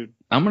lawsuit.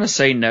 I'm going to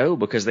say no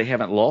because they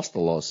haven't lost the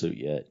lawsuit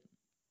yet.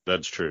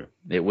 That's true.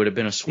 It would have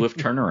been a swift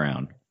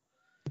turnaround.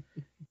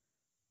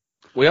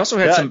 We also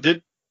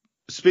had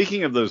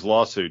speaking of those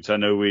lawsuits, I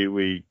know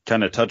we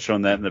kind of touched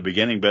on that in the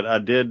beginning, but I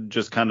did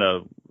just kind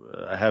of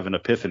have an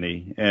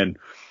epiphany. And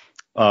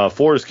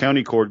Forest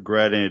County Court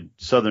granted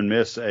Southern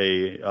Miss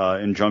a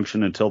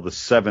injunction until the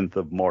 7th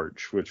of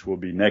March, which will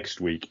be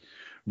next week.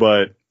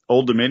 But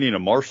Old Dominion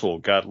and Marshall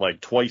got like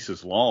twice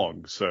as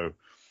long. So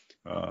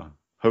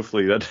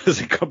hopefully that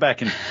doesn't come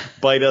back and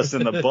bite us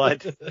in the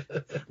butt.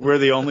 We're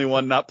the only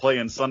one not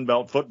playing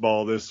Sunbelt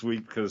football this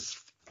week because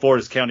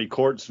Forest County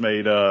Courts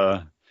made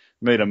a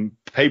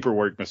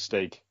paperwork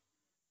mistake.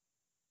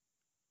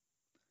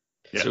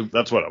 Yeah, so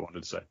that's what I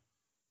wanted to say.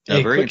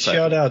 Hey, quick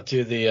shout out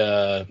to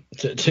the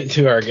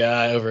to our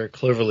guy over at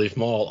Cloverleaf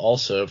Mall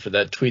also for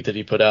that tweet that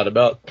he put out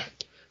about,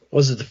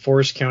 was it the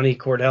Forest County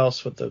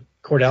Courthouse with the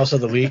Courthouse of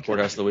the Week?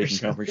 Courthouse of the Week in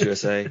Conference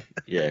USA.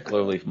 Yeah,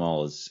 Cloverleaf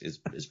Mall is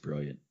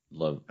brilliant.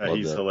 Love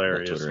he's the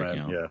hilarious, man.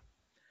 Account. Yeah.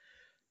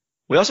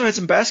 We also had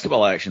some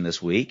basketball action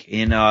this week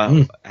and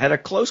had a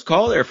close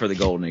call there for the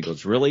Golden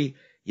Eagles. Really,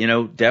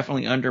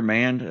 definitely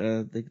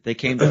undermanned. They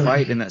came to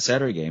fight in that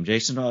Saturday game.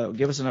 Jason,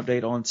 give us an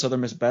update on Southern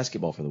Miss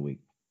basketball for the week.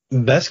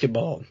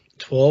 Basketball,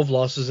 12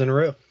 losses in a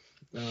row.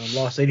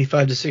 Lost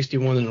 85-61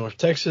 to North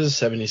Texas,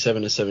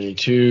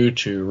 77-72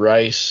 to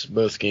Rice.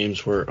 Both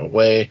games were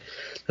away.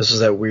 This was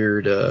that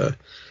weird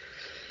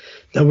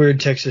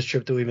Texas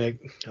trip that we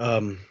make.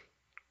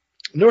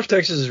 North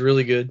Texas is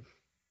really good.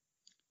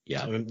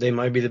 Yeah, they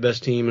might be the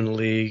best team in the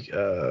league.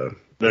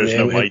 There's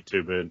no fight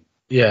too bad.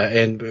 Yeah,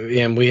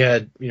 and we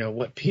had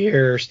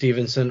Pierre,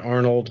 Stevenson,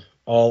 Arnold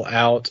all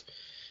out.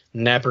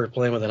 Napper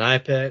playing with an eye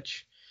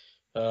patch.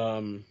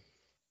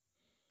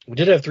 We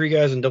did have three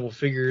guys in double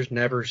figures.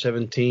 Napper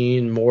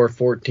 17, Moore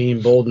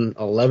 14, Bolden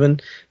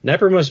 11.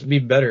 Napper must be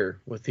better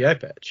with the eye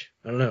patch.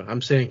 I don't know.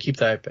 I'm saying keep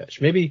the eye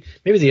patch. Maybe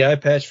the eye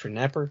patch for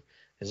Napper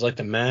is like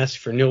the mask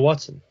for Neil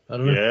Watson. I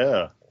don't know.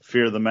 Yeah,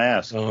 fear the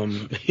mask.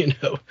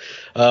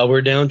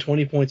 We're down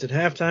 20 points at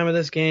halftime of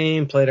this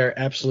game. Played our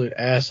absolute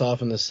ass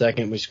off in the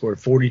second. We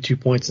scored 42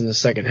 points in the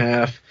second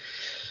half.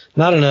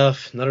 Not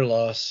enough. Another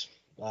loss.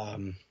 What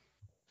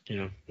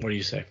do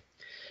you say?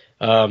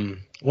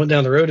 Went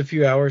down the road a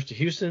few hours to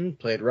Houston,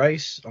 played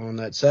Rice on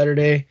that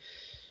Saturday,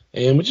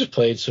 and we just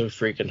played so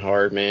freaking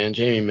hard, man.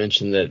 Jamie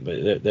mentioned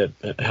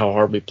that how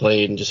hard we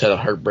played and just had a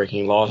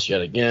heartbreaking loss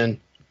yet again.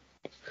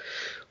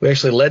 We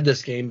actually led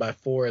this game by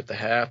 4 at the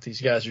half.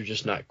 These guys are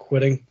just not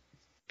quitting.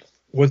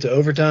 Went to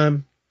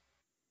overtime.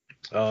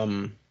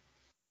 Done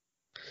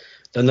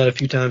that a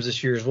few times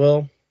this year as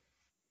well.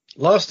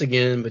 Lost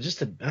again, but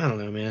I don't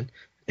know, man.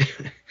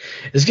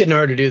 It's getting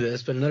hard to do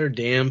this, but another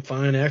damn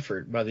fine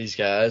effort by these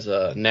guys.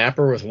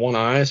 Napper with one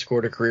eye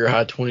scored a career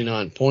high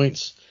 29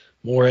 points.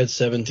 Moore had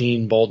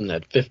 17, Bolden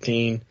had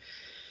 15.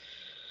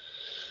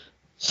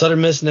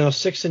 Southern Miss now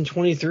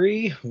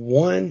 6-23,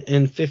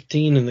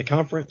 1-15 in the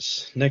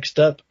conference. Next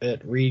up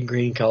at Reed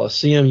Green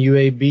Coliseum,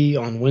 UAB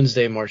on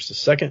Wednesday, March the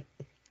 2nd.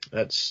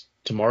 That's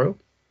tomorrow.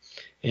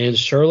 And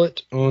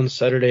Charlotte on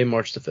Saturday,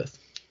 March the 5th.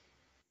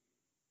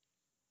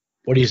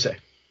 What do you say?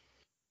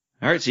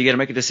 All right, so you got to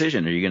make a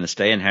decision. Are you going to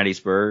stay in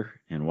Hattiesburg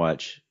and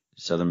watch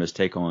Southern Miss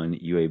take on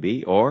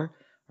UAB, or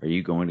are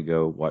you going to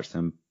go watch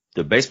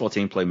the baseball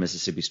team play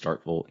Mississippi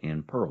Starkville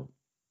in Pearl?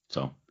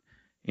 So,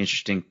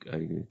 interesting. I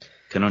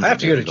have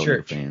to go to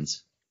church.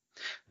 Fans.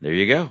 There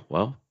you go.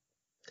 Well,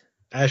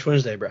 Ash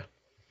Wednesday, bro.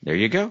 There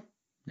you go.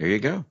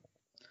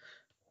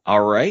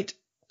 All right.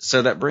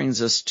 So that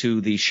brings us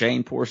to the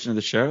Shane portion of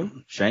the show.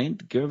 Shane,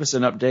 give us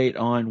an update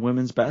on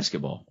women's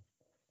basketball.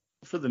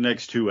 For the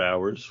next 2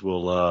 hours,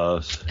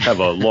 we'll have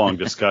a long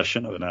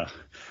discussion.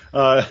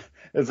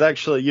 It's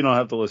actually, you don't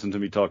have to listen to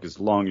me talk as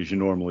long as you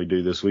normally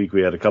do this week.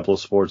 We had a couple of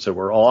sports that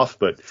were off,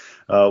 but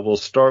we'll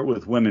start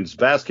with women's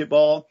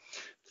basketball.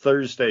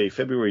 Thursday,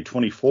 February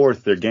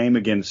 24th, their game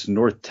against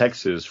North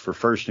Texas for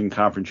first in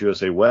Conference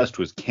USA West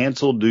was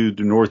canceled due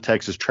to North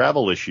Texas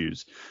travel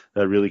issues.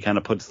 That really kind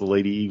of puts the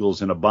Lady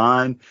Eagles in a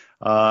bind.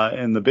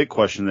 And the big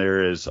question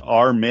there is,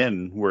 our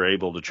men were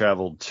able to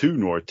travel to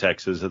North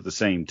Texas at the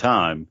same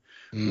time.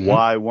 Mm-hmm.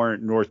 Why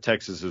weren't North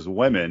Texas's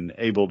women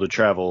able to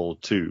travel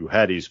to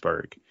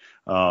Hattiesburg?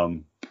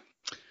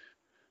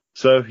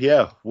 So,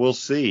 yeah, we'll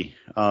see.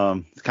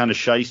 It's kind of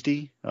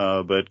shiesty,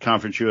 but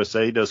Conference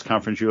USA does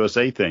Conference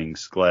USA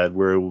things. Glad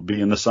we'll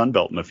be in the Sun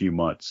Belt in a few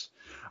months.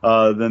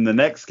 Then the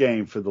next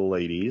game for the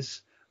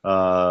ladies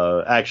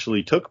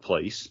actually took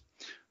place.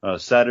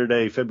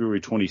 Saturday,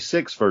 February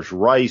 26th versus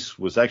Rice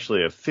was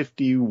actually a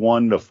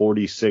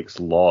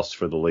 51-46 loss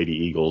for the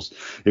Lady Eagles.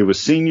 It was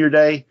senior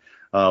day.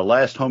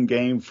 Last home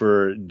game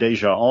for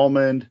Deja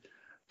Almond,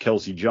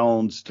 Kelsey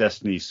Jones,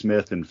 Destiny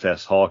Smith, and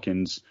Fess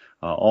Hawkins.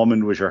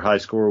 Almond was your high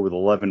scorer with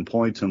 11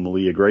 points, and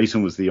Malia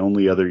Grayson was the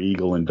only other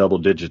Eagle in double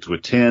digits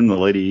with 10. The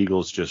Lady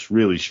Eagles just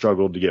really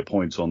struggled to get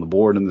points on the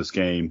board in this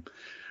game.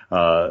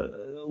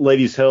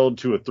 Ladies held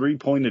a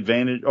 3-point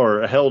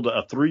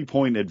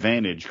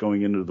advantage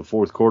going into the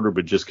fourth quarter,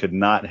 but just could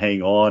not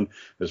hang on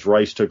as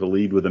Rice took a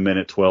lead with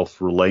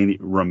 1:12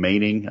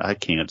 remaining. I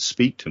can't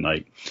speak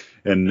tonight,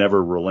 and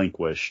never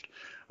relinquished.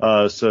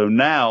 So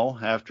now,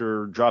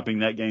 after dropping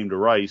that game to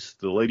Rice,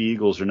 the Lady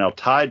Eagles are now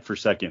tied for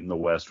second in the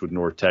West with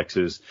North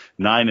Texas.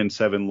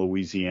 9-7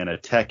 Louisiana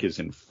Tech is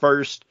in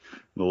first.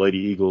 The Lady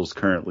Eagles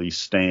currently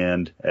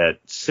stand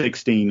at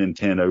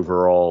 16-10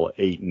 overall,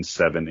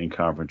 8-7 in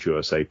Conference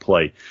USA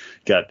play.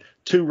 Got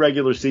 2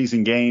 regular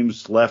season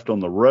games left on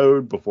the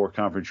road before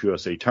Conference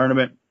USA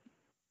tournament.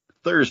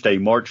 Thursday,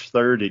 March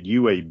 3rd at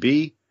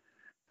UAB.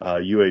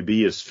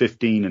 UAB is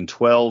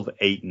 15-12,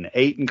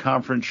 8-8 in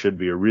conference. Should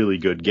be a really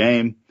good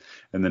game.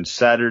 And then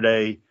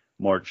Saturday,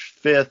 March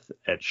 5th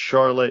at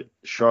Charlotte.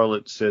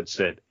 Charlotte sits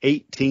at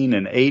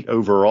 18-8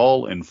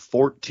 overall and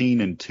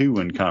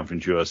 14-2 in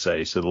Conference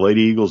USA. So the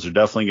Lady Eagles are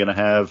definitely going to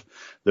have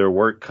their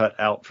work cut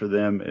out for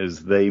them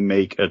as they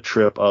make a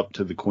trip up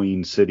to the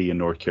Queen City in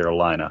North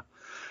Carolina.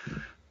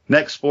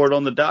 Next sport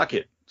on the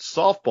docket.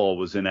 Softball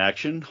was in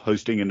action,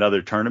 hosting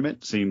another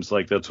tournament. Seems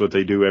like that's what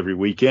they do every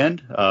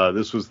weekend.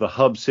 This was the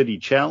Hub City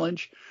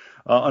Challenge.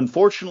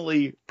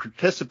 Unfortunately,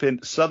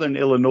 participant Southern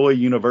Illinois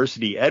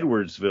University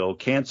Edwardsville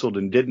canceled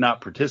and did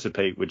not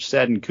participate, which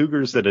saddened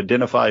Cougars that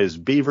identify as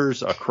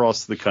Beavers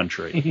across the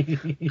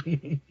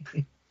country.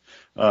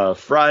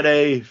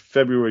 Friday,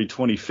 February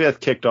 25th,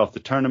 kicked off the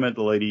tournament.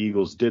 The Lady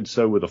Eagles did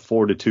so with a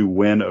 4-2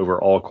 win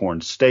over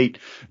Alcorn State.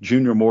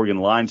 Junior Morgan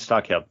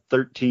Linestock had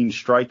 13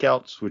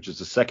 strikeouts, which is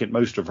the second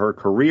most of her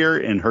career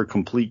in her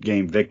complete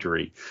game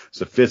victory.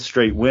 It's a 5th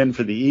straight win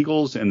for the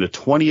Eagles and the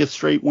 20th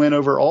straight win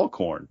over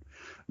Alcorn.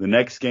 The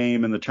next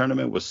game in the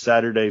tournament was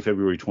Saturday,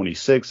 February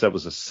 26th. That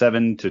was a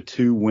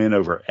 7-2 win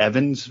over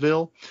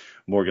Evansville.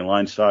 Morgan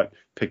Linestock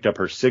picked up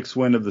her 6th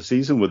win of the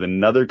season with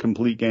another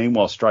complete game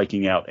while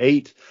striking out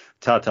 8.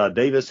 Tata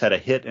Davis had a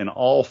hit in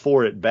all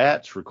 4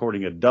 at-bats,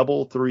 recording a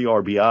double, 3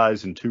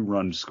 RBIs, and 2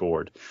 runs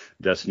scored.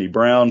 Destiny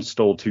Brown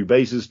stole 2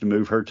 bases to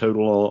move her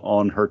total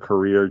on her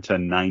career to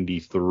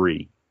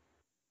 93.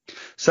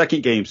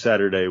 Second game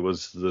Saturday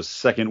was the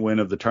second win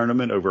of the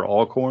tournament over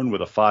Alcorn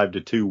with a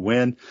 5-2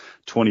 win,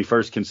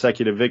 21st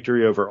consecutive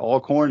victory over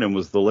Alcorn, and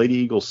was the Lady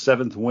Eagles'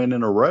 7th win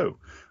in a row.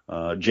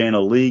 Jana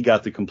Lee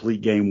got the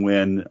complete game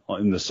win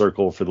in the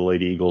circle for the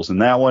Lady Eagles in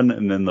that one.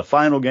 And then the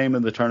final game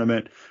of the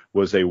tournament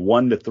was a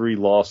 1-3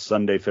 loss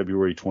Sunday,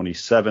 February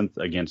 27th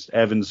against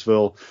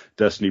Evansville.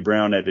 Destiny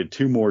Brown added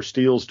 2 more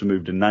steals to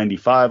move to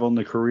 95 on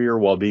the career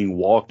while being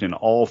walked in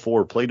all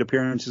 4 plate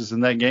appearances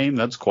in that game.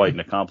 That's quite an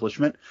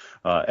accomplishment.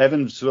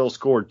 Evansville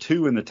scored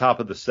 2 in the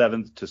top of the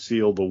 7th to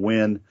seal the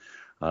win.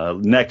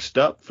 Next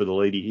up for the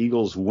Lady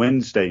Eagles,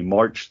 Wednesday,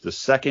 March the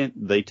 2nd,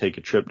 they take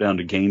a trip down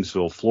to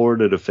Gainesville,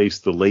 Florida to face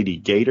the Lady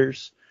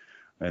Gators.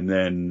 And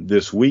then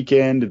this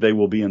weekend, they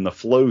will be in the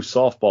Flow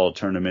softball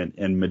tournament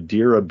in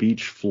Madeira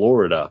Beach,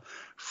 Florida.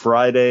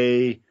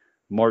 Friday,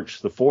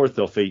 March the 4th,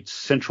 they'll face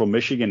Central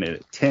Michigan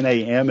at 10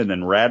 a.m. and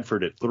then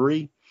Radford at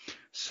 3.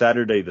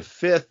 Saturday the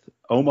 5th,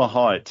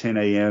 Omaha at 10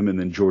 a.m. and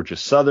then Georgia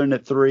Southern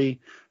at 3.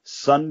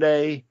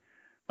 Sunday,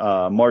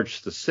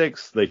 March the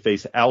 6th, they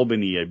face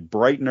Albany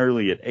bright and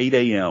early at 8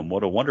 a.m.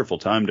 What a wonderful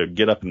time to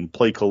get up and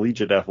play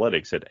collegiate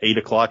athletics at 8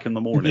 o'clock in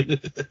the morning.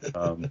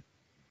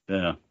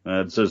 Yeah,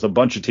 there's a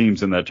bunch of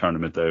teams in that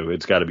tournament, though.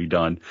 It's got to be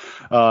done.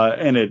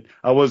 I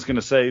was going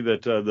to say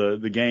that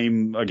the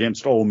game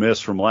against Ole Miss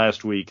from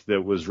last week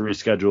that was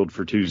rescheduled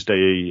for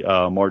Tuesday,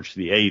 March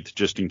the 8th,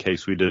 just in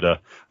case we did a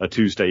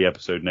Tuesday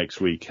episode next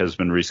week, has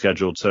been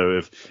rescheduled.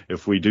 So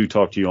if we do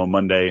talk to you on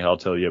Monday, I'll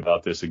tell you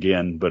about this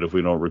again. But if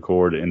we don't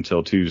record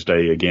until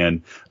Tuesday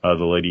again, the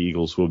Lady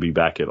Eagles will be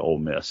back at Ole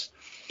Miss.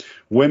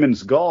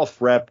 Women's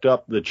golf wrapped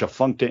up the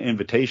Chafuncta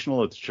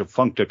Invitational at the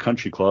Chafuncta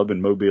Country Club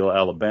in Mobile,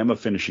 Alabama,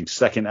 finishing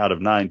second out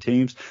of 9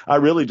 teams. I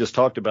really just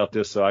talked about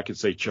this so I could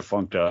say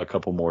Chafuncta a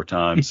couple more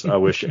times. I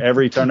wish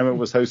every tournament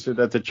was hosted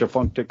at the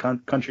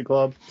Chafuncta Country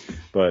Club,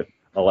 but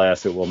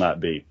alas, it will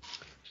not be.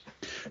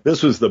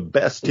 This was the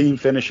best team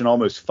finish in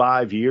almost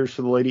 5 years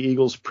for the Lady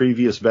Eagles.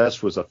 Previous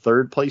best was a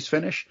 3rd place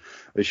finish.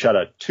 They shot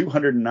a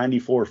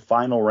 294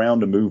 final round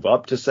to move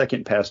up to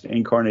second past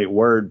Incarnate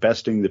Word,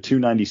 besting the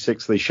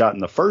 296 they shot in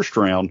the first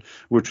round,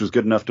 which was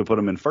good enough to put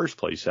them in first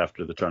place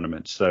after the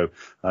tournament. So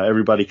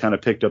everybody kind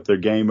of picked up their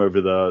game over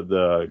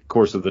the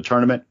course of the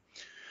tournament.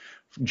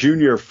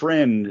 Junior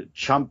friend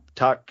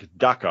Champatak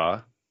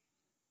Daka.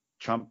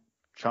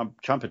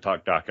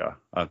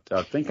 I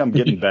think I'm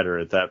getting better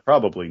at that.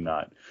 Probably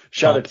not.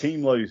 Shot a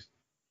team low.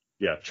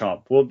 Yeah,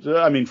 Chomp. Well,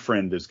 I mean,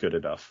 friend is good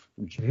enough.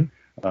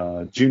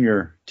 Mm-hmm.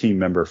 Junior team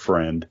member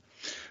friend.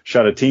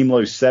 Shot a team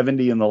low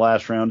 70 in the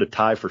last round to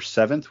tie for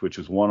 7th, which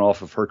is one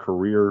off of her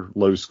career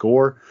low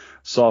score.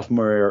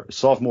 Sophomore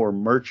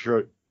I'm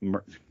going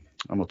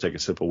to take a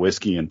sip of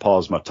whiskey and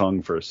pause my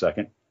tongue for a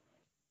second.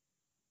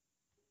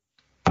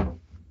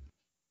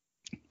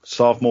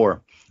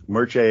 Sophomore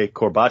Merche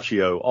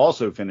Corbaccio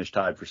also finished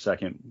tied for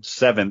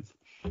 7th,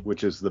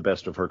 which is the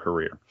best of her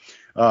career.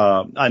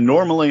 I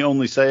normally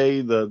only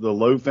say the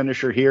low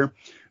finisher here,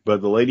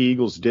 but the Lady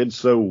Eagles did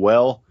so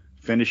well,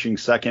 finishing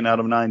second out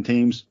of 9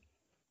 teams,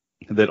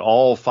 that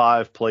all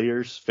 5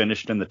 players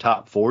finished in the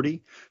top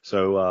 40.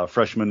 So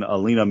freshman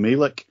Alina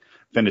Milik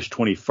finished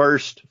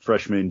 21st.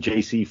 Freshman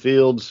J.C.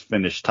 Fields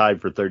finished tied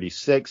for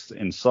 36th.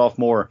 And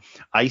sophomore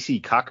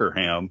Icy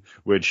Cockerham,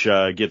 which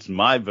gets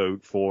my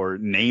vote for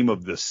name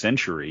of the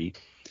century,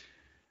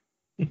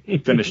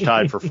 finished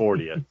tied for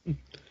 40th.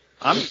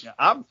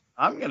 I'm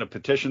going to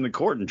petition the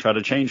court and try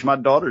to change my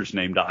daughter's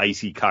name to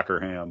Icy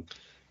Cockerham.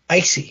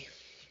 Icy.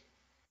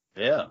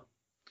 Yeah.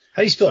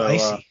 How do you spell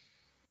Icy?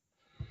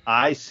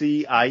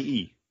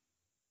 I-C-I-E.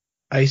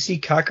 Icy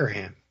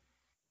Cockerham.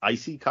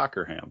 Icy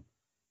Cockerham.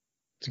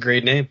 It's a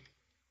great name.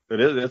 It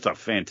is. It's a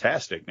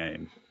fantastic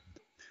name,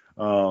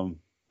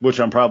 which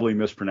I'm probably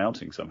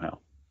mispronouncing somehow.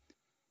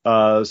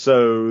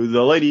 So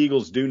the Lady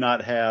Eagles do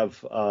not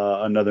have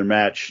another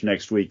match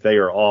next week. They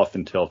are off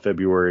until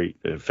February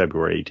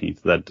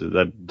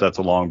 18th. That's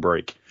a long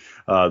break.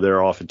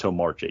 They're off until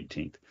March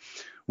 18th.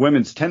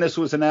 Women's tennis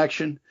was in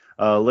action.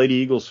 Lady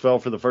Eagles fell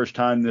for the first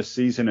time this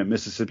season at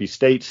Mississippi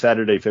State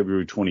Saturday,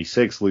 February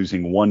 26th,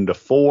 losing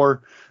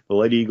 1-4. The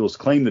Lady Eagles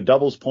claimed the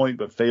doubles point,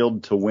 but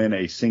failed to win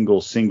a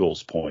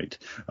singles point.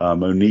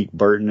 Monique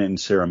Burton and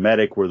Sarah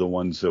Medic were the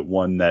ones that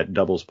won that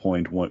doubles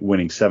point,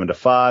 winning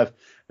 7-5.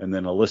 And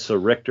then Alyssa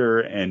Richter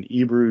and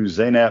Ebru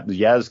Zainab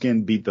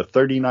Yazgin beat the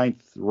 39th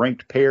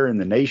ranked pair in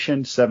the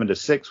nation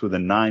 7-6 with a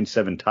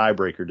 9-7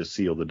 tiebreaker to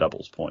seal the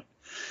doubles point.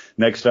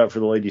 Next up for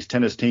the ladies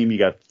tennis team, you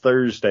got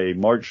Thursday,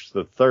 March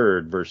the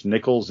 3rd versus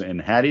Nichols in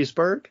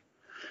Hattiesburg.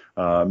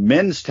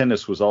 Men's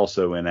tennis was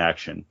also in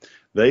action.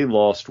 They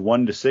lost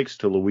 1-6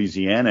 to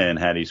Louisiana in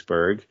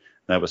Hattiesburg.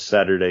 That was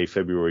Saturday,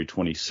 February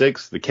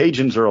 26th. The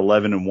Cajuns are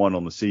 11-1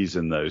 on the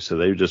season, though, so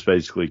they just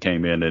basically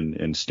came in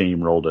and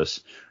steamrolled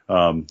us.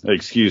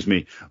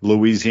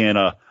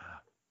 Louisiana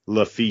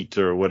Lafitte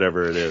or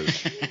whatever it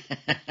is.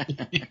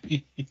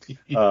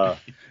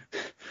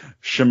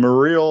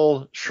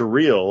 Sharil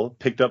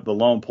picked up the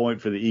long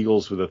point for the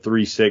Eagles with a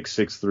 3-6,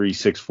 6-3,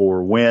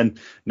 6-4 win.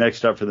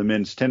 Next up for the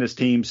men's tennis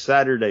team,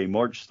 Saturday,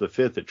 March the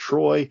 5th at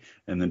Troy,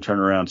 and then turn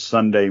around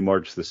Sunday,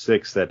 March the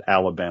 6th at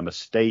Alabama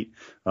State.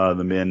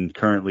 The men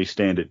currently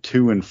stand at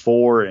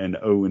 2-4 and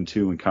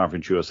 0-2 in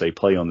Conference USA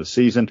play on the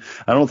season.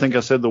 I don't think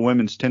I said the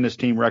women's tennis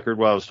team record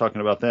while I was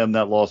talking about them.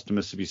 That loss to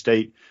Mississippi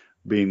State,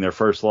 being their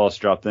first loss,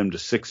 dropped them to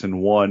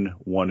 6-1,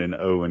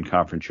 1-0 in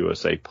Conference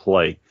USA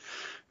play.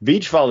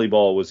 Beach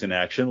volleyball was in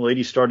action.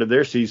 Ladies started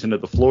their season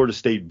at the Florida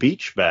State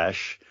Beach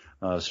Bash,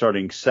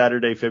 starting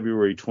Saturday,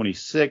 February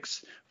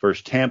 26th.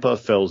 First, Tampa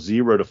fell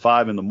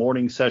 0-5 in the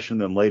morning session.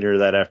 Then later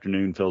that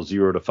afternoon fell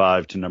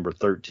 0-5 to number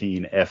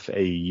 13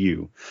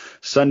 FAU.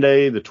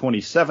 Sunday, the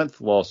 27th,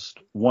 lost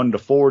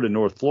 1-4 to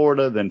North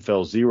Florida. Then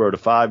fell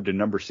 0-5 to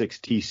number 6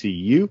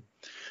 TCU.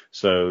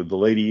 So the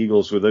Lady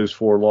Eagles, with those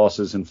 4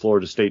 losses in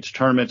Florida State's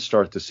tournament,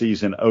 start the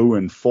season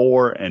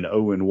 0-4 and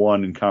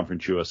 0-1 in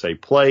Conference USA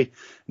play.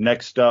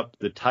 Next up,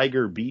 the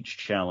Tiger Beach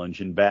Challenge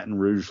in Baton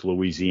Rouge,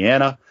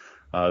 Louisiana.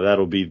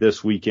 That'll be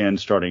this weekend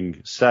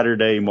starting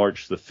Saturday,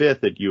 March the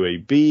 5th at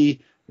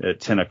UAB at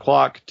 10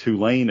 o'clock,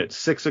 Tulane at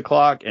 6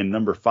 o'clock, and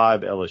number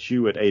 5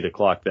 LSU at 8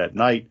 o'clock that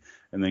night.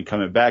 And then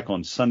coming back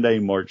on Sunday,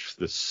 March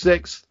the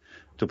 6th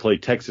to play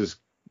Texas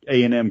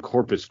A&M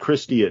Corpus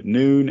Christi at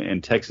noon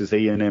and Texas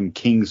A&M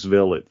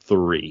Kingsville at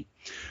 3.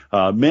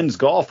 Men's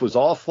golf was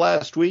off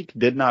last week,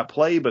 did not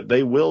play, but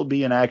they will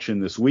be in action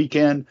this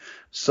weekend,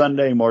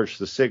 Sunday, March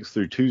the 6th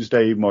through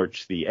Tuesday,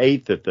 March the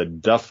 8th at the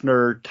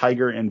Duffner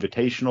Tiger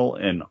Invitational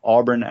in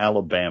Auburn,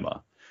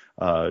 Alabama.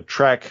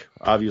 Track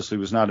obviously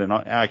was not in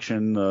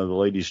action. The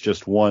ladies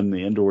just won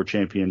the indoor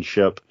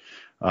championship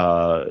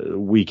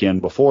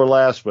weekend before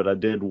last, but I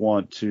did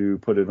want to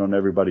put it on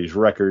everybody's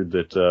record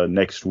that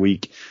next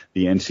week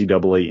the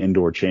NCAA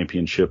indoor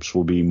championships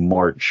will be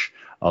March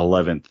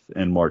 11th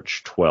and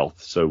March 12th.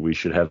 So we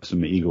should have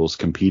some Eagles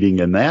competing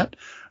in that.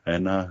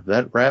 And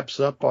that wraps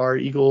up our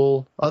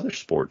Eagle other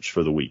sports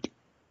for the week.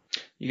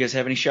 You guys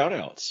have any shout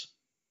outs?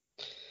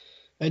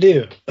 I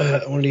do.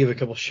 I wanted to give a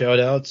couple shout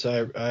outs.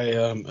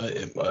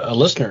 A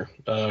listener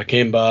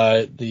came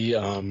by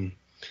the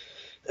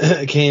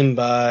I can't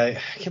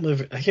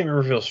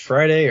remember if it was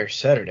Friday or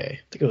Saturday.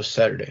 I think it was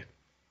Saturday.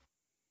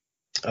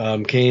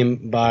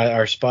 Came by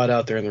our spot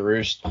out there in the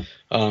Roost.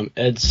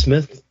 Ed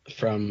Smith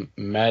from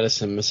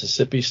Madison,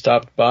 Mississippi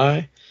stopped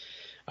by.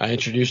 I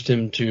introduced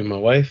him to my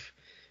wife,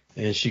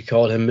 and she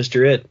called him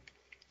Mr. Ed.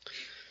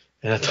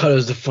 And I thought it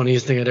was the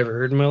funniest thing I'd ever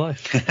heard in my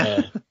life.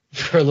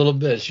 For a little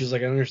bit. She was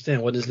like, I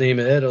understand. What is his name,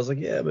 Ed? I was like,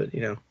 yeah, but,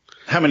 you know.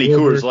 How many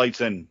Coors Lights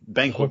and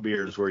banquet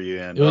beers were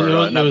you in? It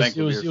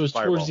was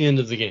towards the end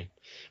of the game.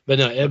 But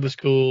no, Ed was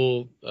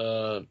cool.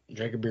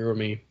 Drank a beer with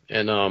me,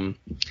 and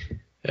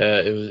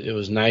it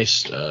was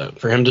nice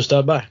for him to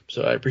stop by.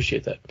 So I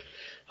appreciate that.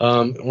 I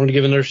wanted to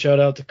give another shout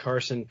out to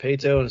Carson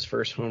Pato and his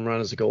first home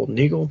run as a Golden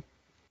Eagle.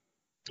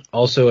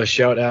 Also a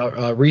shout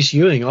out, Reese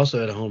Ewing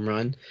also had a home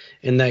run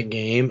in that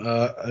game,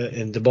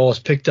 and the ball was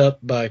picked up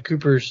by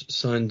Cooper's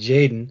son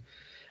Jaden,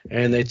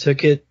 and they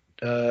took it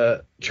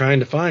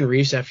trying to find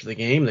Reese after the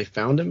game. They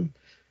found him.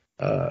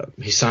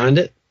 He signed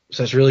it.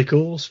 So that's really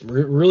cool. It's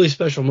really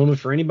special moment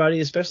for anybody,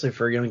 especially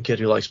for a young kid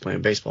who likes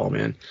playing baseball,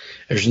 man.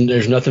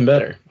 There's nothing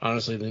better,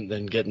 honestly,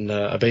 than getting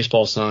a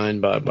baseball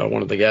signed by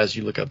one of the guys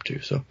you look up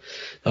to. So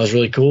that was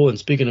really cool. And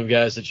speaking of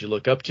guys that you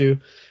look up to,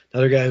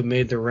 another guy who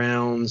made the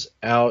rounds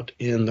out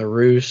in the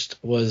Roost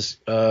was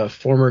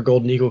former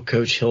Golden Eagle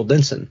coach Hill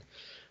Denson.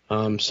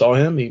 Saw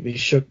him. He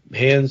shook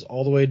hands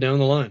all the way down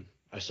the line,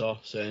 I saw,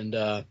 and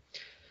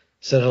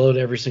said hello to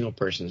every single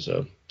person.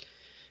 So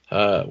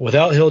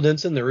without Hill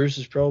Denson, the Roost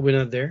is probably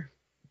not there.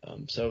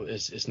 So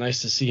it's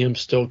nice to see him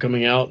still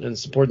coming out and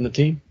supporting the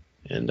team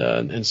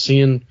and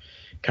seeing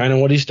kind of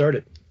what he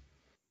started.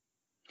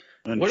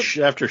 And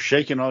after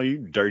shaking all you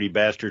dirty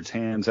bastards'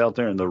 hands out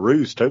there in the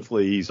Roost,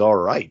 hopefully he's all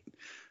right.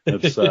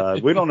 It's,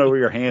 we don't know where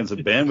your hands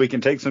have been. We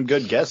can take some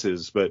good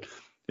guesses, but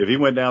if he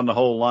went down the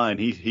whole line,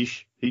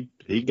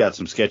 he got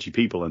some sketchy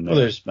people in there.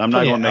 Well, I'm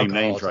not going to name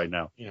names right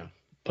now. Yeah,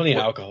 plenty of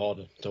alcohol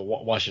to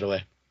wash it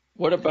away.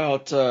 What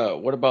about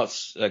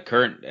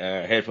current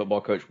head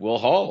football coach Will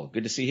Hall?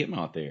 Good to see him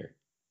out there.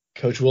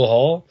 Coach Will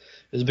Hall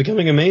is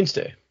becoming a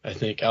mainstay, I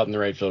think, out in the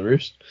right field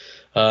Roost.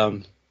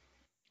 I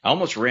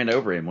almost ran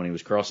over him when he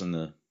was crossing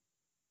the.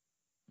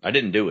 I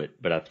didn't do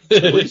it, but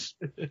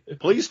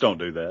please don't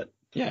do that.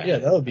 Yeah,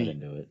 that would be. I didn't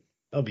do it.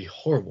 That would be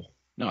horrible.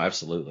 No,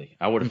 absolutely.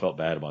 I would have felt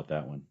bad about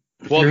that one.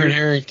 If you're in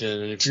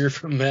Harrington and if you're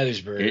from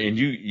Mattisburg, and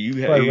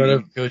you run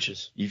over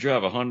coaches. You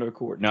drive a Honda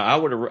Accord. Now I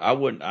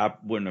wouldn't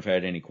have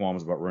had any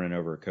qualms about running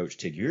over a coach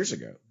 10 years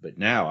ago, but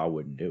now I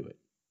wouldn't do it.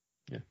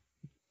 Yeah,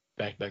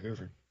 back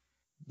over.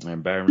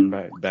 And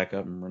back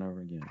up and run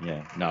over again.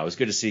 Yeah, no, it was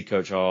good to see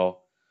Coach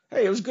Hall.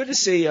 Hey, it was good to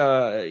see.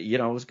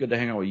 It was good to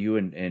hang out with you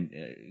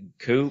and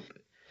Coop.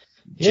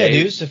 Yeah,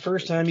 dude, it's the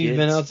first time you've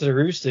been out to the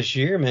Roost this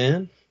year,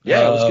 man.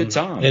 Yeah, it was a good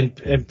time.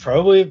 And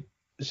probably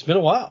it's been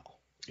a while.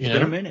 It's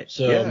been a minute.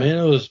 So, man,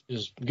 it was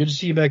good to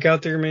see you back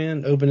out there,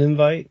 man. Open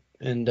invite.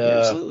 And,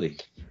 absolutely.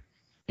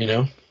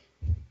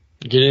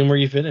 Get in where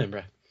you fit in,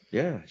 bro.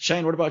 Yeah.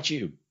 Shane, what about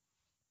you?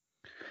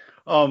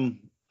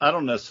 I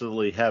don't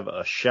necessarily have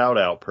a shout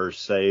out per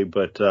se,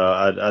 but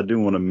I do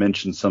want to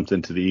mention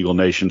something to the Eagle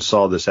Nation.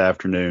 Saw this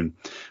afternoon,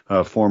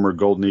 former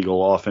Golden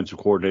Eagle offensive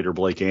coordinator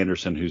Blake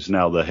Anderson, who's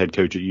now the head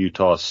coach at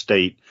Utah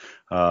State.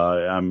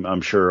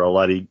 I'm sure a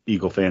lot of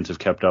Eagle fans have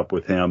kept up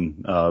with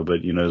him,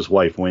 but his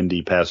wife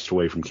Wendy passed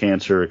away from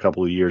cancer a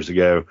couple of years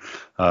ago.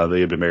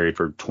 They had been married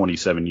for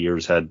 27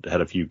 years, had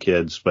a few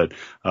kids, but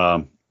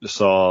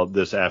saw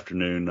this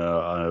afternoon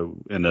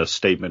in a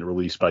statement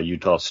released by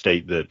Utah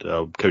State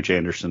that Coach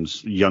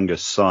Anderson's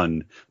youngest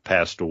son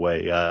passed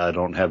away. I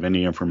don't have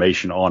any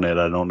information on it.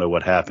 I don't know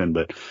what happened,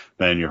 but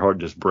man, your heart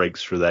just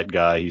breaks for that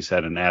guy. He's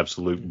had an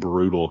absolute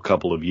brutal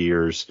couple of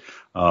years.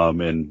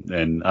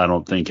 And I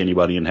don't think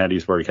anybody in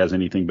Hattiesburg has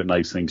anything but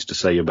nice things to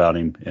say about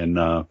him. And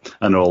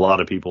I know a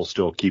lot of people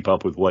still keep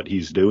up with what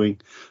he's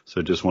doing.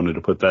 So just wanted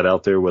to put that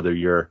out there, whether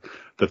you're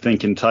the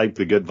thinking type,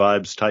 the good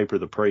vibes type, or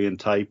the praying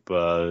type,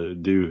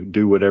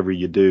 do whatever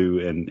you do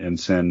and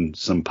send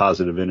some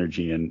positive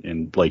energy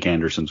in Blake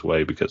Anderson's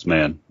way, because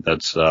man,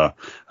 that's I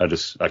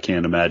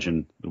can't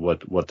imagine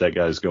what that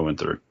guy's going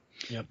through.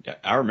 Yep.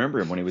 I remember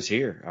him when he was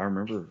here. I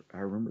remember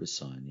his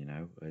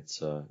son,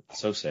 it's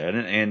so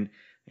sad.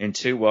 And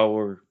two, while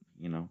we're,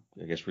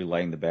 I guess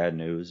relaying the bad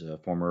news,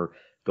 former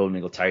Golden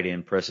Eagle tight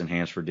end Preston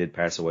Hansford did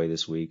pass away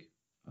this week.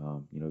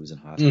 He was in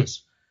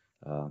hospice,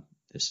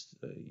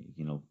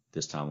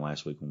 this time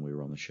last week when we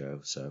were on the show.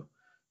 So,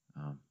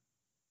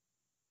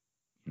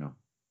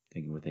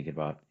 we're thinking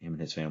about him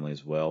and his family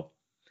as well.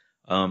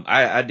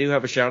 I do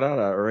have a shout out.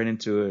 I ran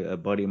into a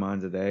buddy of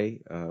mine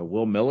today.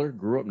 Will Miller,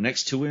 grew up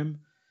next to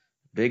him.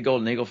 Big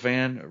Golden Eagle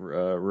fan,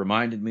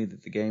 reminded me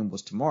that the game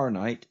was tomorrow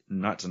night,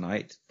 not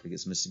tonight,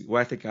 against Mississippi. Well,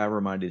 I think I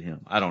reminded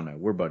him. I don't know.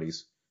 We're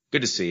buddies.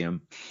 Good to see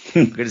him.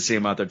 Good to see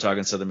him out there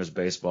talking Southern Miss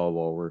baseball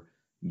while we're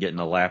getting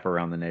a lap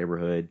around the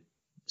neighborhood.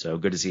 So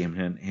good to see him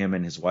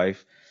and his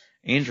wife,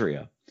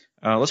 Andrea.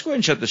 Let's go ahead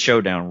and shut the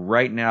show down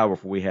right now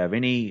before we have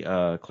any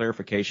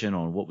clarification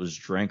on what was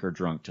drank or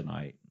drunk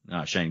tonight.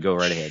 Shane, go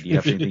right ahead. Do you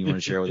have anything you want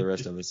to share with the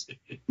rest of us?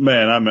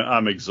 Man,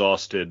 I'm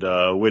exhausted.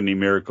 Whitney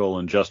Miracle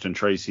and Justin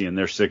Tracy and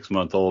their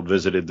 6-month-old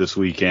visited this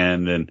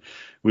weekend, and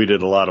we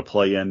did a lot of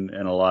playing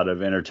and a lot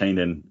of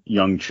entertaining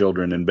young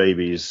children and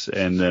babies.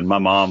 And then my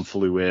mom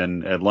flew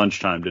in at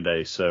lunchtime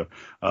today, so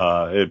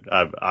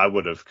I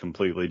would have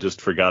completely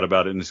just forgot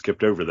about it and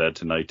skipped over that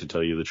tonight, to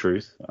tell you the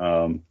truth.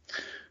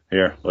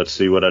 Here, let's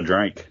see what I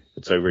drank.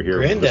 It's over here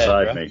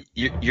beside me.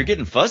 You're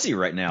getting fuzzy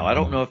right now. I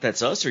don't know if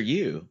that's us or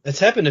you. That's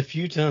happened a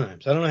few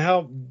times. I don't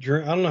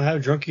know how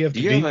drunk you have to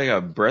be. Do you have like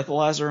a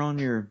breathalyzer on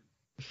your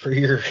for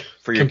your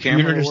computer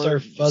camera to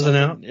start fuzzing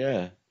out?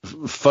 Yeah.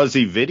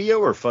 Fuzzy video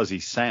or fuzzy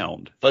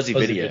sound? Fuzzy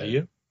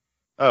video.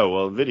 Oh,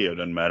 well, video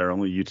doesn't matter.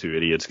 Only you two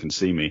idiots can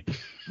see me.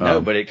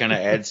 No, but it kind of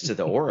adds to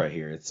the aura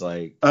here. It's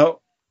like, oh,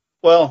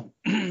 well,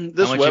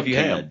 this how much have you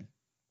had?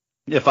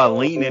 If I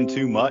lean in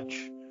too much,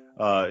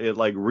 it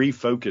like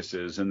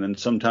refocuses, and then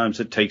sometimes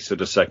it takes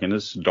it a second.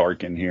 It's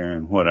dark in here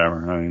and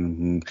whatever. I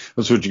mean,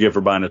 that's what you get for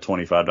buying a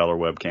 $25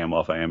 webcam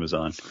off of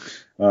Amazon.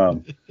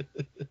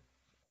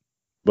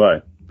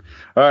 But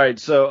all right,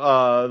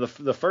 so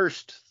the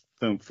first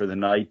thing for the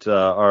night,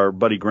 our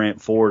buddy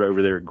Grant Ford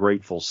over there at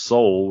Grateful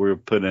Soul. We're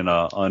putting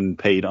a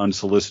unpaid,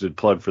 unsolicited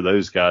plug for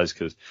those guys,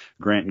 because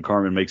Grant and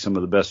Carmen make some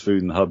of the best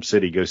food in the Hub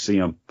City. Go see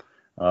them,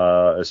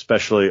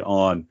 especially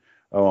on.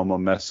 Oh, I'm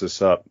gonna mess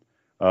this up.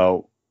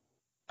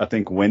 I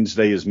think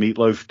Wednesday is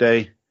Meatloaf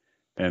Day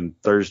and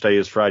Thursday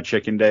is Fried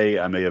Chicken Day.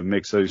 I may have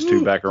mixed those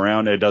two back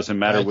around. It doesn't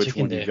matter fried which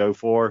one day you go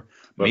for,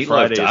 but Meatloaf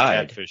Friday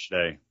died. Is Catfish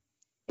Day.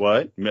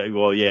 What?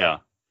 Well, yeah.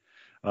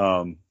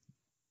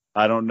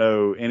 I don't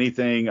know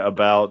anything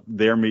about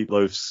their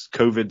Meatloaf's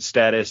COVID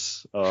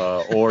status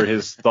or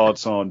his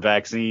thoughts on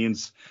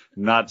vaccines.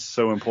 Not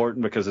so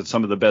important, because it's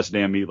some of the best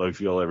damn meatloaf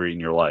you'll ever eat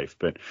in your life.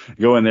 But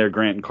go in there.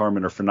 Grant and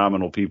Carmen are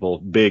phenomenal people,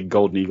 big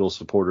Golden Eagle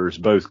supporters,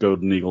 both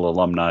Golden Eagle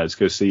alumni.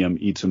 Go see them,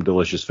 eat some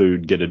delicious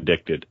food, get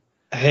addicted.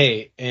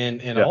 Hey,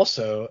 and yeah.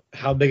 Also,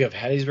 how big of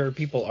Hattiesburg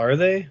people are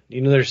they? Do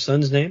you know their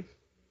son's name?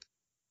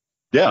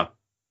 Yeah.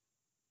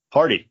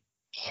 Hardy.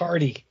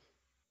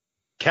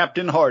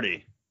 Captain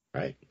Hardy.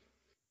 Right.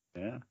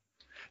 Yeah.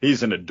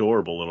 He's an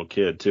adorable little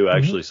kid, too. I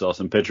actually saw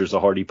some pictures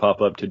of Hardy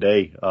pop up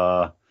today.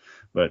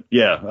 But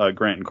yeah,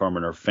 Grant and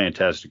Carmen are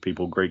fantastic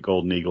people, great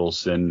Golden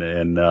Eagles. And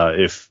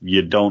if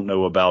you don't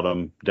know about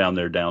them down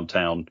there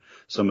downtown,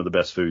 some of the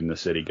best food in the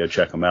city, go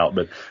check them out.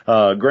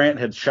 But Grant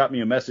had shot me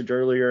a message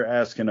earlier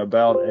asking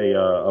about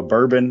a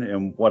bourbon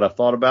and what I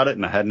thought about it.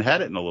 And I hadn't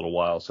had it in a little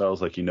while. So I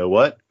was like, you know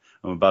what?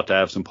 I'm about to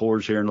have some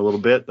pours here in a little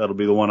bit. That'll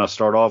be the one I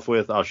start off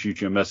with. I'll shoot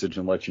you a message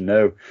and let you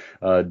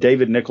know.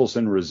 David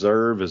Nicholson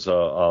Reserve is a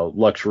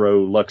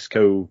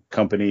Luxco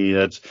company.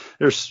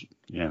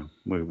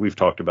 We've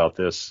talked about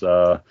this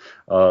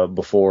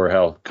before,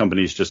 how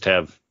companies just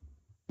have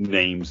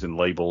names and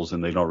labels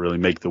and they don't really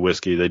make the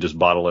whiskey. They just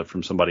bottle it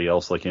from somebody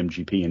else, like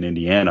MGP in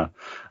Indiana.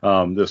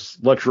 This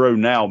Luxro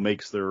now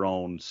makes their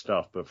own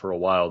stuff, but for a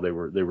while they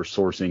were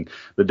sourcing.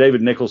 The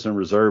David Nicholson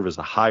Reserve is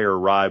a higher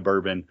rye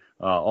bourbon.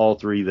 All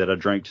three that I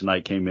drank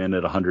tonight came in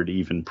at 100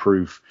 even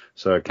proof,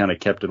 so I kind of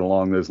kept it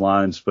along those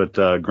lines. But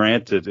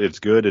Grant, it's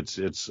good. It's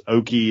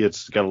oaky.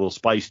 It's got a little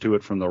spice to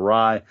it from the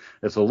rye.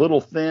 It's a little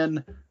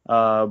thin,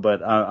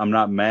 but I'm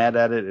not mad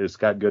at it. It's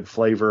got good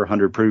flavor.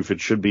 100 proof.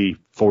 It should be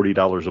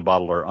 $40 a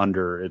bottle or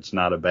under. It's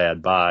not a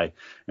bad buy.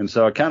 And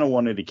so I kind of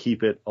wanted to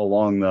keep it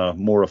along the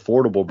more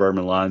affordable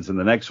bourbon lines. And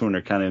the next one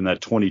are kind of in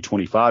that $20,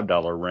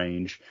 $25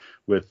 range,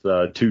 with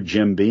two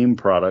Jim Beam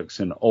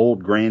products, an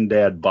Old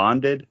Granddad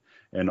Bonded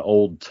and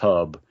Old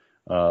Tub.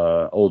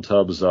 Old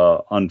Tub's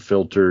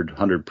unfiltered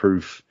 100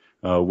 proof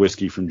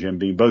whiskey from Jim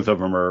Beam. Both of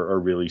them are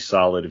really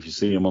solid. If you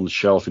see them on the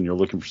shelf and you're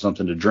looking for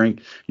something to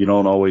drink, you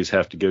don't always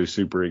have to go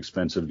super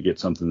expensive to get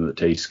something that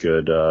tastes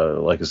good.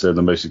 Like I said,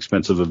 the most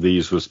expensive of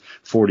these was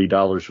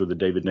 $40 for the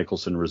David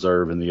Nicholson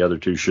Reserve, and the other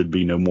two should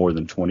be no more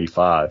than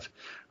 $25.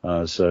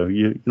 So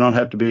you don't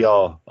have to be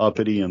all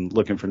uppity and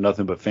looking for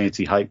nothing but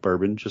fancy hype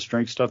bourbon. Just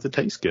drink stuff that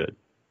tastes good.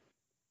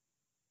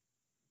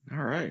 All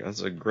right.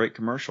 That's a great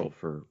commercial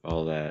for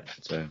all that.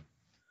 So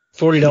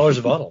 $40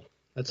 a bottle.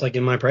 That's like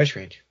in my price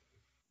range.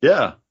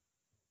 Yeah.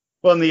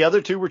 Well, and the other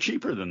two were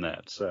cheaper than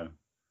that. So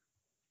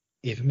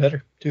even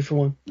better. 2 for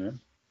 1. Yeah.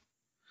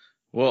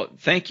 Well,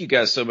 thank you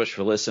guys so much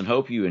for listening.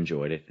 Hope you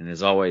enjoyed it. And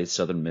as always,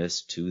 Southern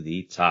Miss to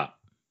the top.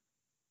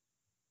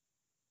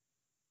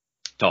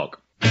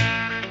 Talk.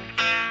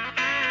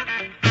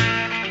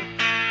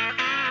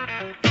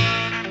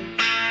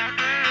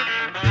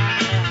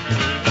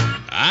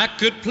 I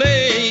could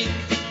play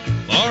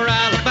for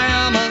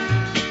Alabama,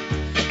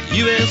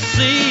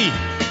 USC,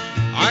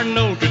 or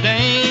Notre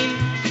Dame.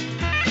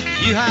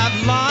 You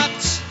have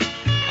lots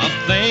of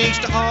things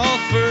to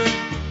offer,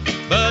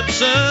 but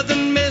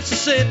Southern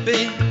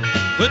Mississippi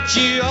put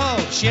you all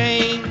to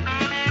shame.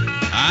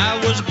 I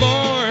was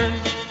born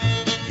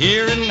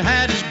here in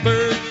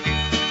Hattiesburg,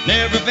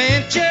 never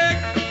ventured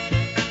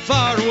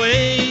far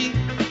away.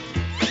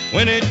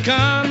 When it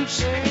comes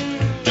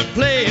to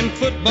playing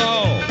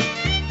football,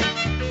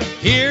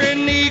 here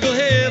in Eagle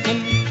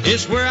Heaven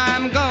is where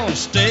I'm gonna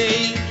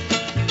stay.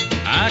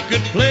 I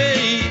could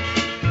play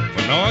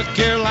for North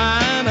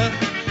Carolina,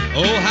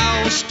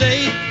 Ohio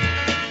State,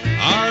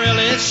 or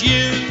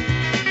LSU.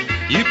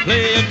 You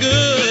play a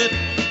good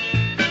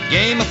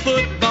game of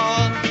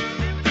football,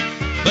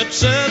 but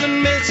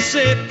Southern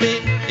Mississippi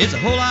is a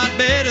whole lot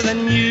better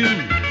than you.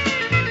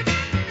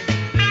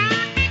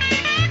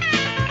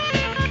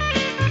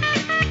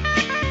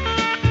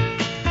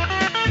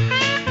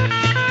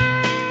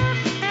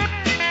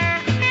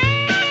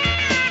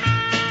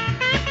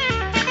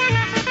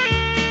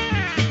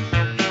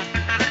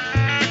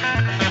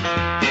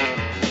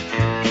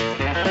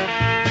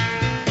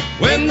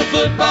 When the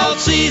football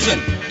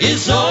season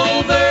is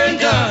over and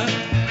done,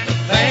 the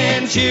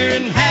fans here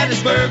in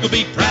Hattiesburg will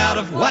be proud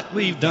of what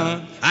we've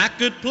done. I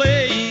could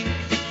play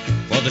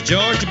for the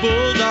Georgia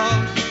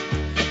Bulldogs,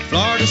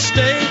 Florida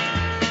State,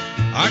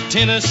 or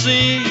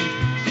Tennessee,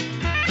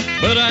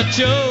 but I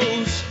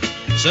chose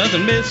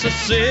Southern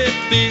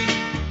Mississippi,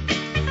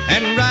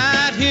 and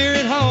right here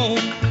at home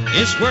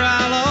is where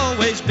I'll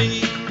always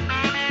be.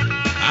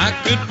 I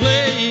could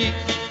play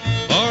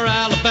for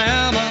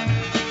Alabama,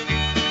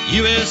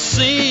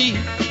 USC,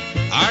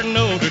 or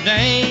Notre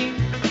Dame.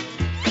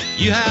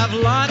 You have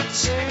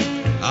lots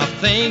of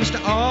things to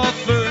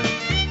offer,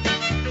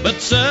 but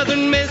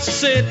Southern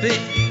Mississippi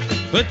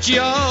put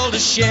you all to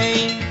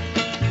shame.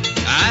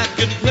 I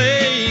could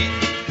play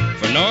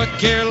for North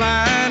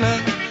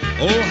Carolina,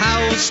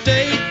 Ohio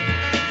State,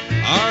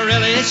 or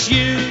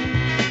LSU.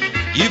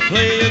 You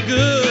play a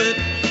good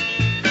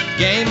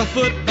game of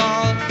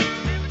football,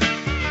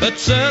 but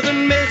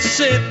Southern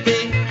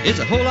Mississippi is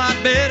a whole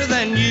lot better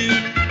than you.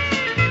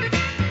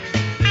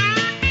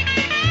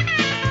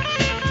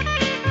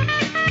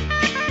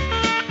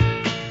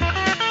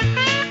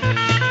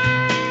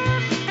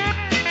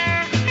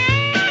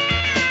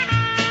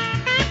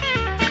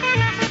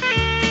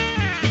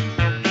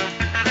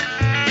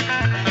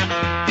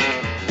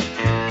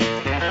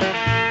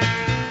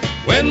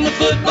 When the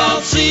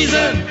football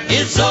season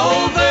is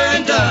over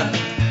and done,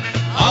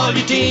 all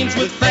your teams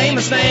with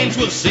famous names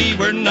will see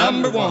we're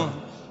number one.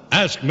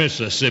 Ask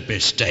Mississippi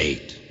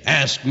State.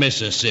 Ask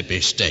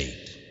Mississippi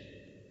State.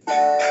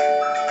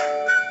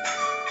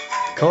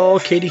 Call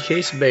Katie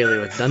Case Bailey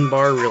with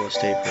Dunbar Real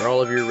Estate for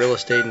all of your real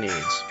estate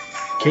needs.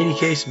 Katie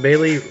Case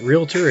Bailey,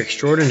 Realtor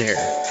Extraordinaire.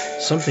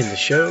 Something to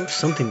show,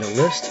 something to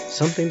list,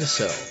 something to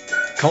sell.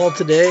 Call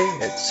today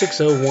at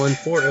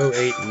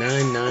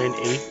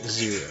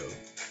 601-408-9980.